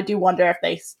Ten. So I do wonder if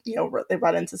they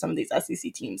run into some of these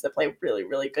SEC teams that play really,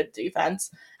 really good defense,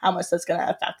 how much that's going to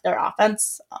affect their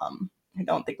offense. I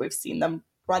don't think we've seen them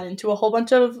run into a whole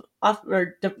bunch of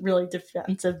really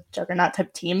defensive juggernaut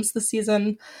type teams this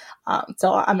season.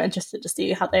 So I'm interested to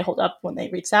see how they hold up when they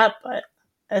reach that, but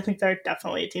I think they're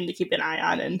definitely a team to keep an eye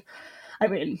on. And I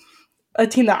mean, a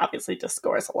team that obviously just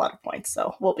scores a lot of points,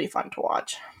 so will be fun to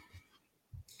watch.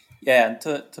 Yeah, and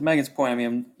to Megan's point, I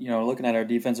mean, looking at our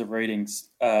defensive ratings,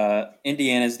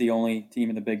 Indiana is the only team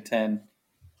in the Big Ten.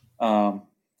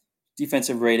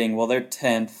 Defensive rating, well, they're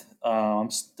 10th.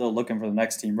 I'm still looking for the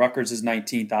next team. Rutgers is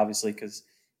 19th, obviously, because,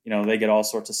 they get all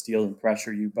sorts of steals and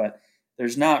pressure you. But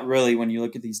there's not really, when you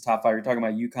look at these top five, you're talking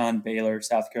about UConn, Baylor,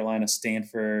 South Carolina,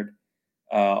 Stanford,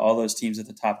 all those teams at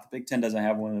the top. The Big Ten doesn't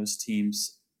have one of those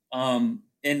teams. And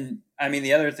I mean,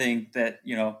 the other thing that,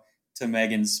 to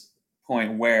Megan's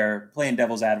point, where playing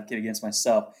devil's advocate against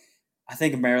myself, I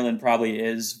think Maryland probably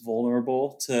is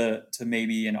vulnerable to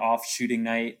maybe an off shooting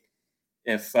night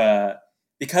if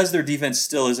because their defense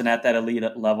still isn't at that elite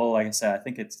level. Like I said, I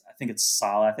think it's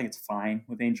solid. I think it's fine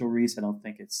with Angel Reese. I don't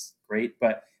think it's great,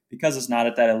 but because it's not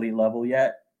at that elite level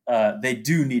yet, they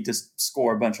do need to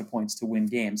score a bunch of points to win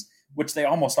games, which they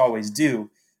almost always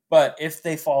do. But if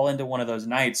they fall into one of those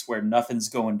nights where nothing's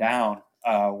going down,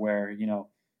 where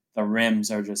the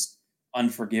rims are just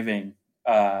unforgiving,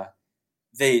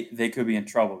 they could be in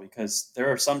trouble, because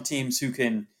there are some teams who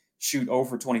can shoot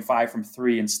over 25 from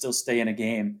three and still stay in a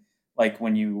game. Like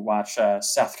when you watch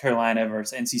South Carolina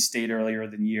versus NC State earlier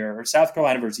in the year, or South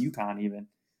Carolina versus UConn even.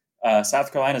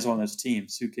 South Carolina is one of those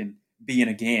teams who can be in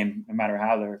a game no matter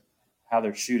how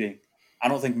they're shooting. I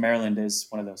don't think Maryland is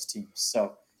one of those teams.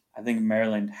 So I think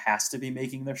Maryland has to be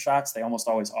making their shots. They almost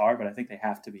always are, but I think they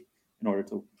have to be in order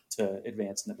to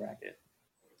advance in the bracket.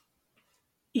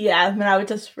 Yeah, I mean, I would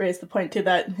just raise the point too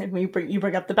that when you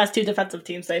bring up the best two defensive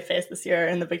teams they faced this year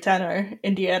in the Big Ten are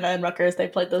Indiana and Rutgers. They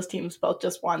played those teams both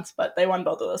just once, but they won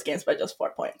both of those games by just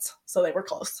 4 points, so they were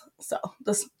close. So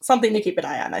just something to keep an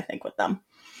eye on, I think, with them.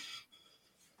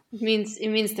 It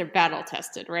means they're battle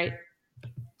tested, right?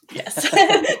 Yes,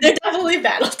 they're definitely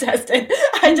battle tested.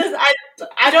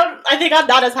 I think I'm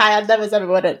not as high on them as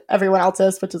everyone else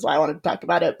is, which is why I wanted to talk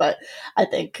about it. But I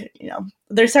think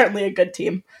they're certainly a good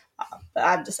team.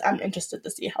 But I'm interested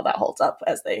to see how that holds up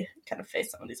as they kind of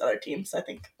face some of these other teams. I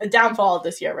think a downfall of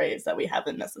this year, Ray, is that we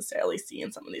haven't necessarily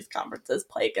seen some of these conferences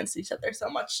play against each other so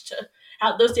much to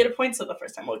have those data points. So the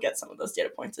first time we'll get some of those data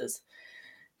points is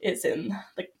in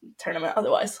the tournament.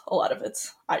 Otherwise, a lot of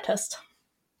it's eye test.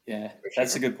 Yeah,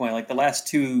 that's a good point. Like the last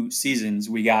two seasons,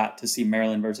 we got to see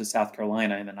Maryland versus South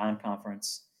Carolina in the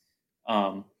non-conference.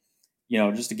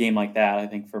 Just a game like that, I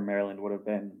think for Maryland would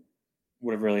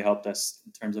have really helped us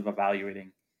in terms of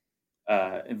evaluating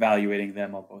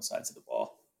them on both sides of the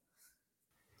ball.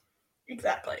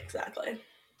 Exactly.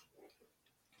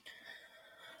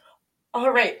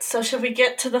 All right, so should we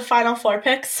get to the Final Four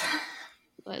picks?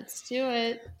 Let's do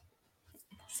it.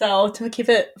 So to keep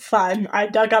it fun, I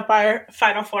dug up our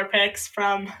Final Four picks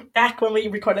from back when we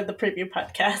recorded the preview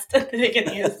podcast at the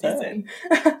beginning of the season,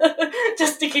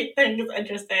 just to keep things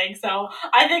interesting. So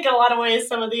I think in a lot of ways,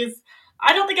 some of these,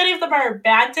 I don't think any of them are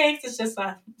bad takes. It's just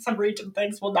some region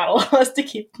things will not allow us to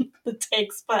keep the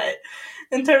takes. But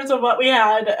in terms of what we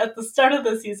had at the start of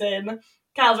the season,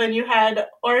 Calvin, you had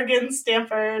Oregon,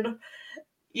 Stanford,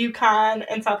 UConn,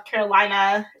 and South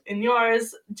Carolina in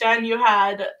yours. Jen, you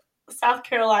had South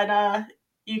Carolina,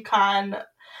 UConn,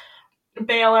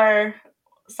 Baylor,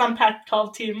 some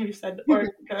Pac-12 team. You said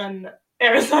Oregon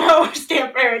Arizona or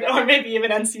Stanford or maybe even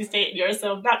NC State in yours,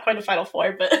 so not quite a Final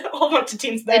Four, but a whole bunch of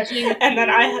teams there. And then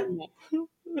I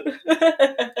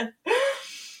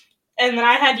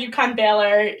had UConn,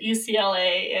 Baylor,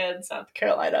 UCLA, and South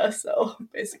Carolina. So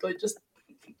basically just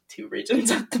 2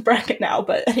 regions of the bracket now.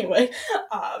 But anyway,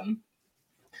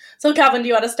 so Calvin, do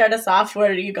you want to start us off?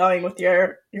 Where are you going with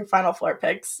your Final Four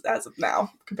picks as of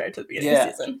now compared to the beginning of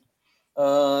the season?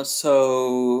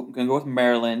 So I'm going to go with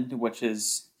Maryland, which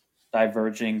is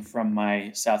diverging from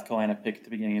my South Carolina pick at the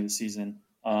beginning of the season.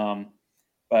 But,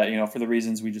 for the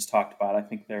reasons we just talked about, I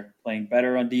think they're playing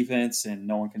better on defense and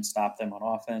no one can stop them on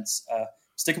offense.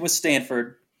 Sticking with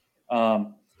Stanford.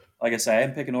 Like I said, I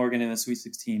am picking Oregon in the Sweet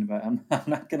 16, but I'm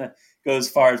not going to go as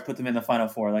far as put them in the Final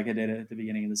Four like I did at the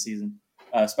beginning of the season,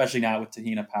 especially not with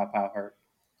Tahina Pow hurt.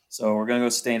 So we're going to go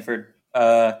Stanford.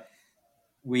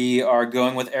 We are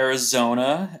going with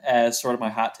Arizona as sort of my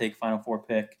hot take Final Four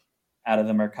pick out of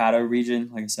the Mercado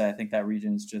region. Like I said, I think that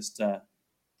region is just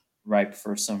ripe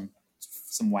for some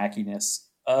wackiness.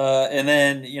 And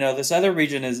then, this other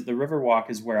region is the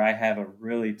Riverwalk is where I have a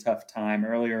really tough time.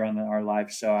 Earlier on our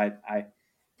live show, I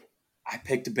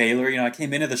picked Baylor. I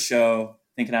came into the show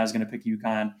thinking I was going to pick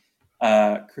UConn.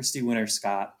 Christy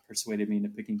Winter-Scott persuaded me into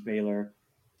picking Baylor.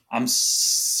 I'm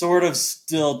sort of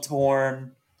still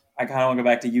torn. I kind of want to go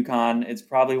back to UConn. It's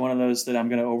probably one of those that I'm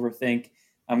going to overthink.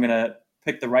 I'm going to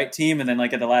pick the right team, and then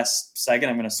at the last second,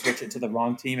 I'm going to switch it to the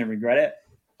wrong team and regret it.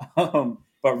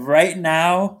 But right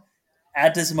now,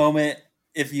 at this moment,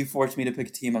 if you force me to pick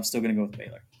a team, I'm still going to go with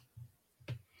Baylor.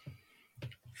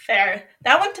 Fair.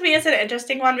 That one to me is an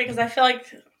interesting one because I feel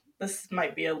like this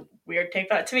might be a weird take,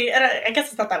 but to me, and I guess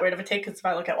it's not that weird of a take because if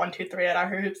I look at 1, 2, 3 at our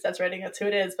Hoops Stats rating, that's who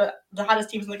it is. But the hottest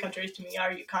teams in the country to me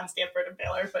are UConn, Stanford, and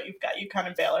Baylor. But you've got UConn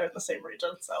and Baylor in the same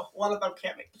region, so one of them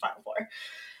can't make the Final Four.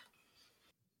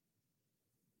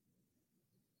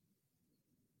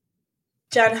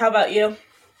 Jen, how about you?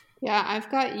 Yeah, I've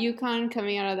got UConn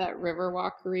coming out of that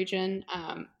Riverwalk region.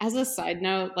 As a side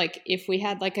note, if we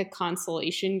had a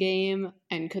consolation game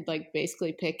and could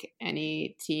basically pick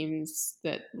any teams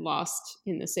that lost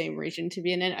in the same region to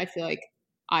be in it, I feel like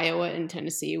Iowa and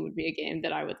Tennessee would be a game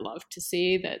that I would love to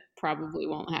see. That probably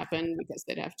won't happen because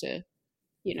they'd have to,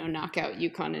 knock out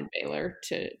UConn and Baylor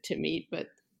to meet. But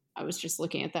I was just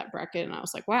looking at that bracket and I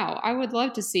was like, wow, I would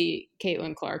love to see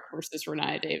Caitlin Clark versus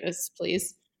Renaya Davis,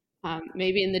 please.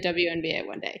 Maybe in the WNBA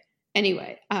one day.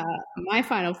 Anyway, my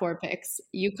Final Four picks.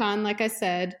 UConn, like I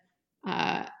said.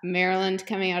 Maryland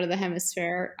coming out of the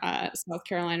hemisphere. South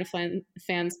Carolina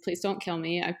fans, please don't kill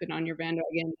me. I've been on your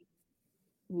bandwagon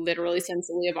literally since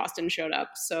Aaliyah Boston showed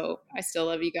up. So I still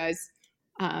love you guys.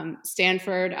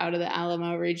 Stanford out of the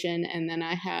Alamo region. And then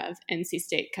I have NC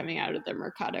State coming out of the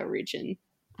Mercado region.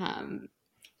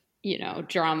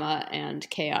 Drama and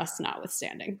chaos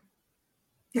notwithstanding.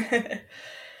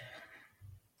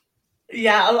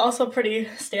 Yeah, I'm also pretty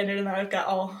standard in that I've got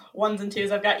all 1s and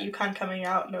 2s. I've got UConn coming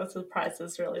out. No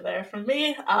surprises really there from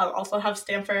me. Also have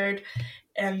Stanford,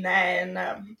 and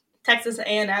then Texas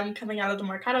A&M coming out of the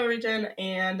Mercado region,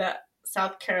 and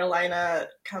South Carolina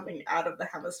coming out of the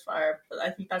hemisphere. But I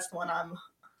think that's the one I'm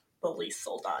the least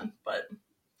sold on. But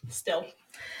still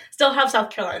have South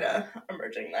Carolina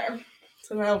emerging there.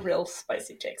 So no real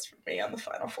spicy takes for me on the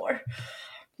Final Four.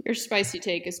 Your spicy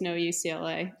take is no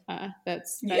UCLA.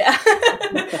 That's yeah.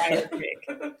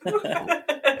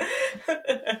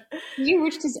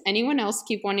 Does anyone else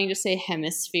keep wanting to say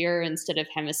hemisphere instead of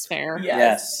hemisphere?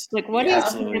 Yes. What is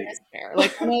hemisphere? I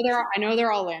know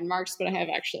they're all landmarks, but I have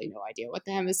actually no idea what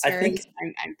the hemisphere is.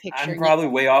 I'm picturing. I'm probably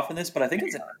way off on this, but I think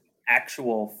it's an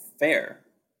actual fair.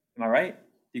 Am I right?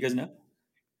 Do you guys know?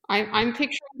 I'm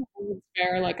picturing the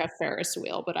hemisphere like a Ferris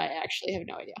wheel, but I actually have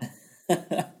no idea.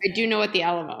 I do know what the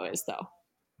Alamo is, though,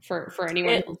 for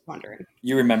anyone who's wondering.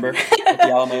 You remember what the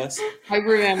Alamo is? I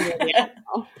remember the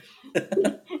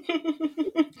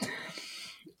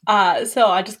Alamo. So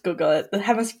I just Googled it. The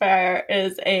Hemisphere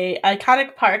is a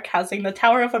iconic park housing the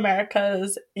Tower of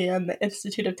Americas and the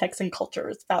Institute of Texan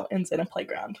Culture's fountains and a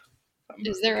playground.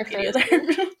 Is there a Ferris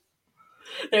wheel?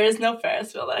 There is no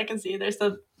Ferris wheel that I can see. There's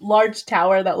a large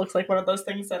tower that looks like one of those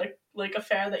things that like a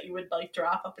fair that you would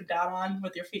drop up and down on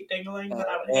with your feet dangling. That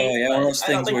I would hate. Yeah, one of those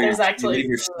things where you leave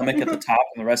your stomach at the top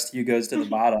and the rest of you goes to the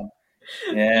bottom.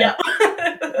 Yeah.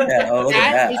 Oh, look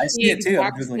at that. I see it too.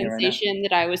 I'm Googling it right now.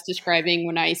 That I was describing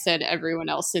when I said everyone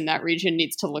else in that region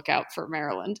needs to look out for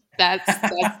Maryland. That's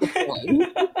the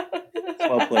point.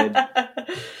 Well played.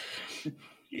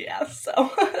 Yeah,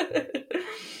 so.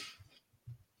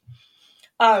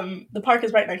 The park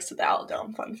is right next to the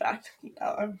Aladome. Fun fact.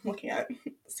 I'm looking at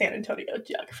San Antonio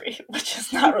geography, which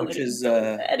is not related. Which is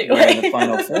anyway. where the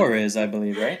Final Four is, I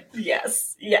believe, right?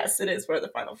 Yes, it is where the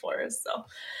Final Four is. So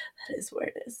that is where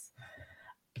it is.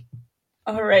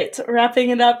 All right,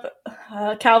 wrapping it up,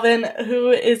 Calvin,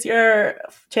 who is your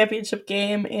championship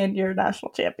game and your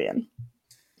national champion?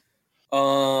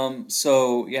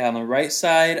 So yeah, on the right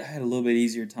side, I had a little bit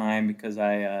easier time because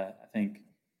I think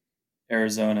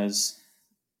Arizona's,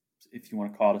 if you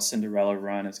want to call it a Cinderella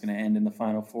run, is going to end in the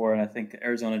Final Four, and I think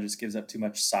Arizona just gives up too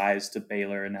much size to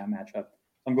Baylor in that matchup.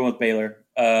 I'm going with Baylor.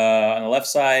 On the left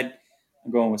side,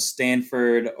 I'm going with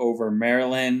Stanford over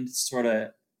Maryland. Sort of,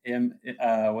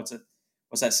 what's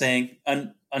that saying?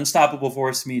 Unstoppable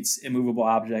force meets immovable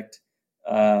object.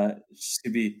 It's going to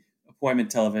be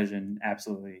appointment television,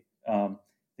 absolutely. I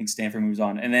think Stanford moves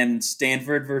on. And then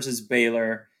Stanford versus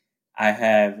Baylor. I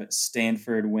have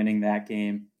Stanford winning that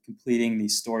game, completing the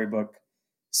storybook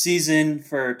season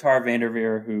for Tar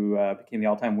Vanderveer, who became the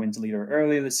all-time wins leader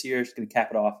earlier this year. She's going to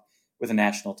cap it off with a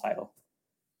national title.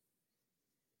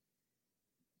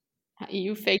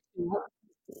 You faked me out.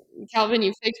 Calvin,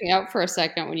 you faked me out for a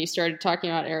second when you started talking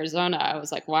about Arizona. I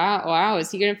was like, wow,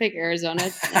 is he going to pick Arizona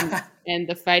and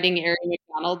the Fighting Area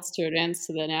McDonald's to advance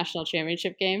to the national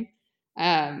championship game?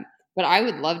 But I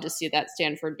would love to see that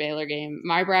Stanford Baylor game.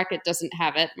 My bracket doesn't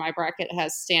have it. My bracket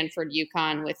has Stanford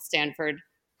UConn, with Stanford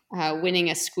winning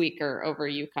a squeaker over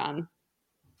UConn.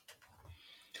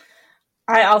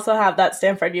 I also have that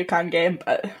Stanford UConn game,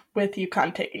 but with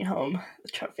UConn taking home the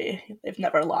trophy. They've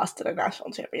never lost in a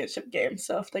national championship game,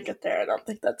 so if they get there, I don't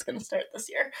think that's going to start this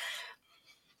year.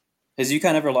 Has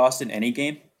UConn ever lost in any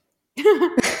game?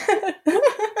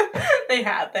 They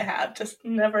have, just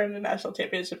never in a national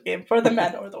championship game for the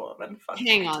men or the women.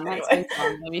 Hang on, anyway.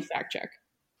 Let me fact check.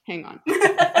 Hang on.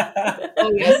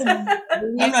 Oh yes,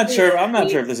 I'm not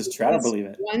sure if this is true. I don't believe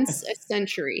it. Once a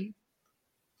century.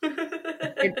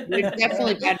 They're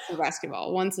definitely bad for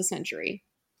basketball. Once a century.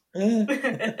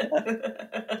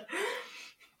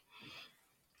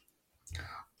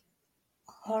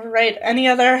 All right. Any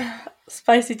other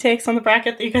spicy takes on the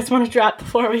bracket that you guys want to drop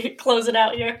before we close it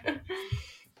out here?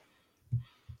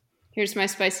 Here's my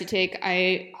spicy take.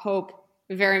 I hope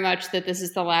very much that this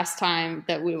is the last time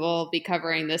that we will be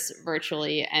covering this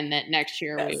virtually, and that next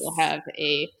year we will have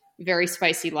a very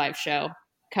spicy live show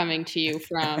coming to you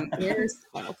from where's the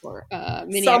Final Four?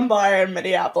 Somewhere in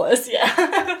Minneapolis.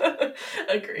 Yeah.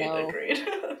 Agreed.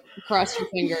 Cross your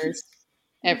fingers,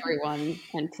 everyone,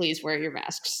 and please wear your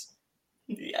masks.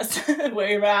 Yes, wear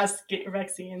your mask, get your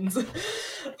vaccines.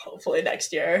 Hopefully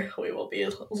next year we will be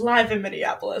live in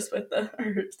Minneapolis with the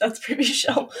That's Preview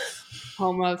show.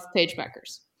 Home of Paige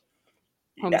Beckers.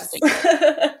 Yes.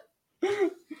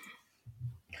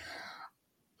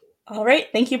 All right.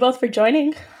 Thank you both for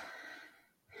joining.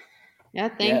 Yeah,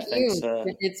 thank you.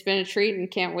 Thanks, it's been a treat and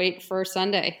can't wait for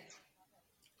Sunday.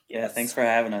 Yeah, thanks for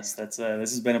having us. This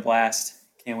has been a blast.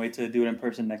 Can't wait to do it in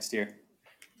person next year.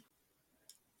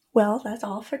 Well, that's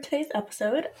all for today's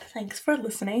episode. Thanks for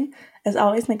listening. As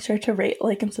always, make sure to rate,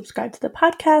 like, and subscribe to the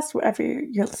podcast wherever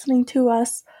you're listening to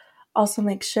us. Also,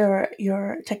 make sure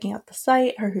you're checking out the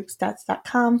site,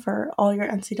 herhoopstats.com, for all your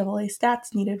NCAA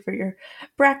stats needed for your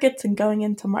brackets and going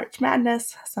into March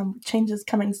Madness. Some changes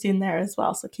coming soon there as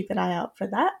well, so keep an eye out for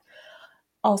that.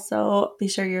 Also, be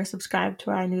sure you're subscribed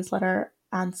to our newsletter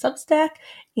on Substack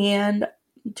and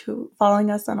to following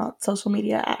us on all social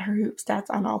media at herhoopstats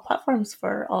on all platforms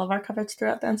for all of our coverage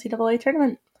throughout the NCAA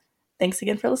tournament. Thanks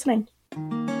again for listening.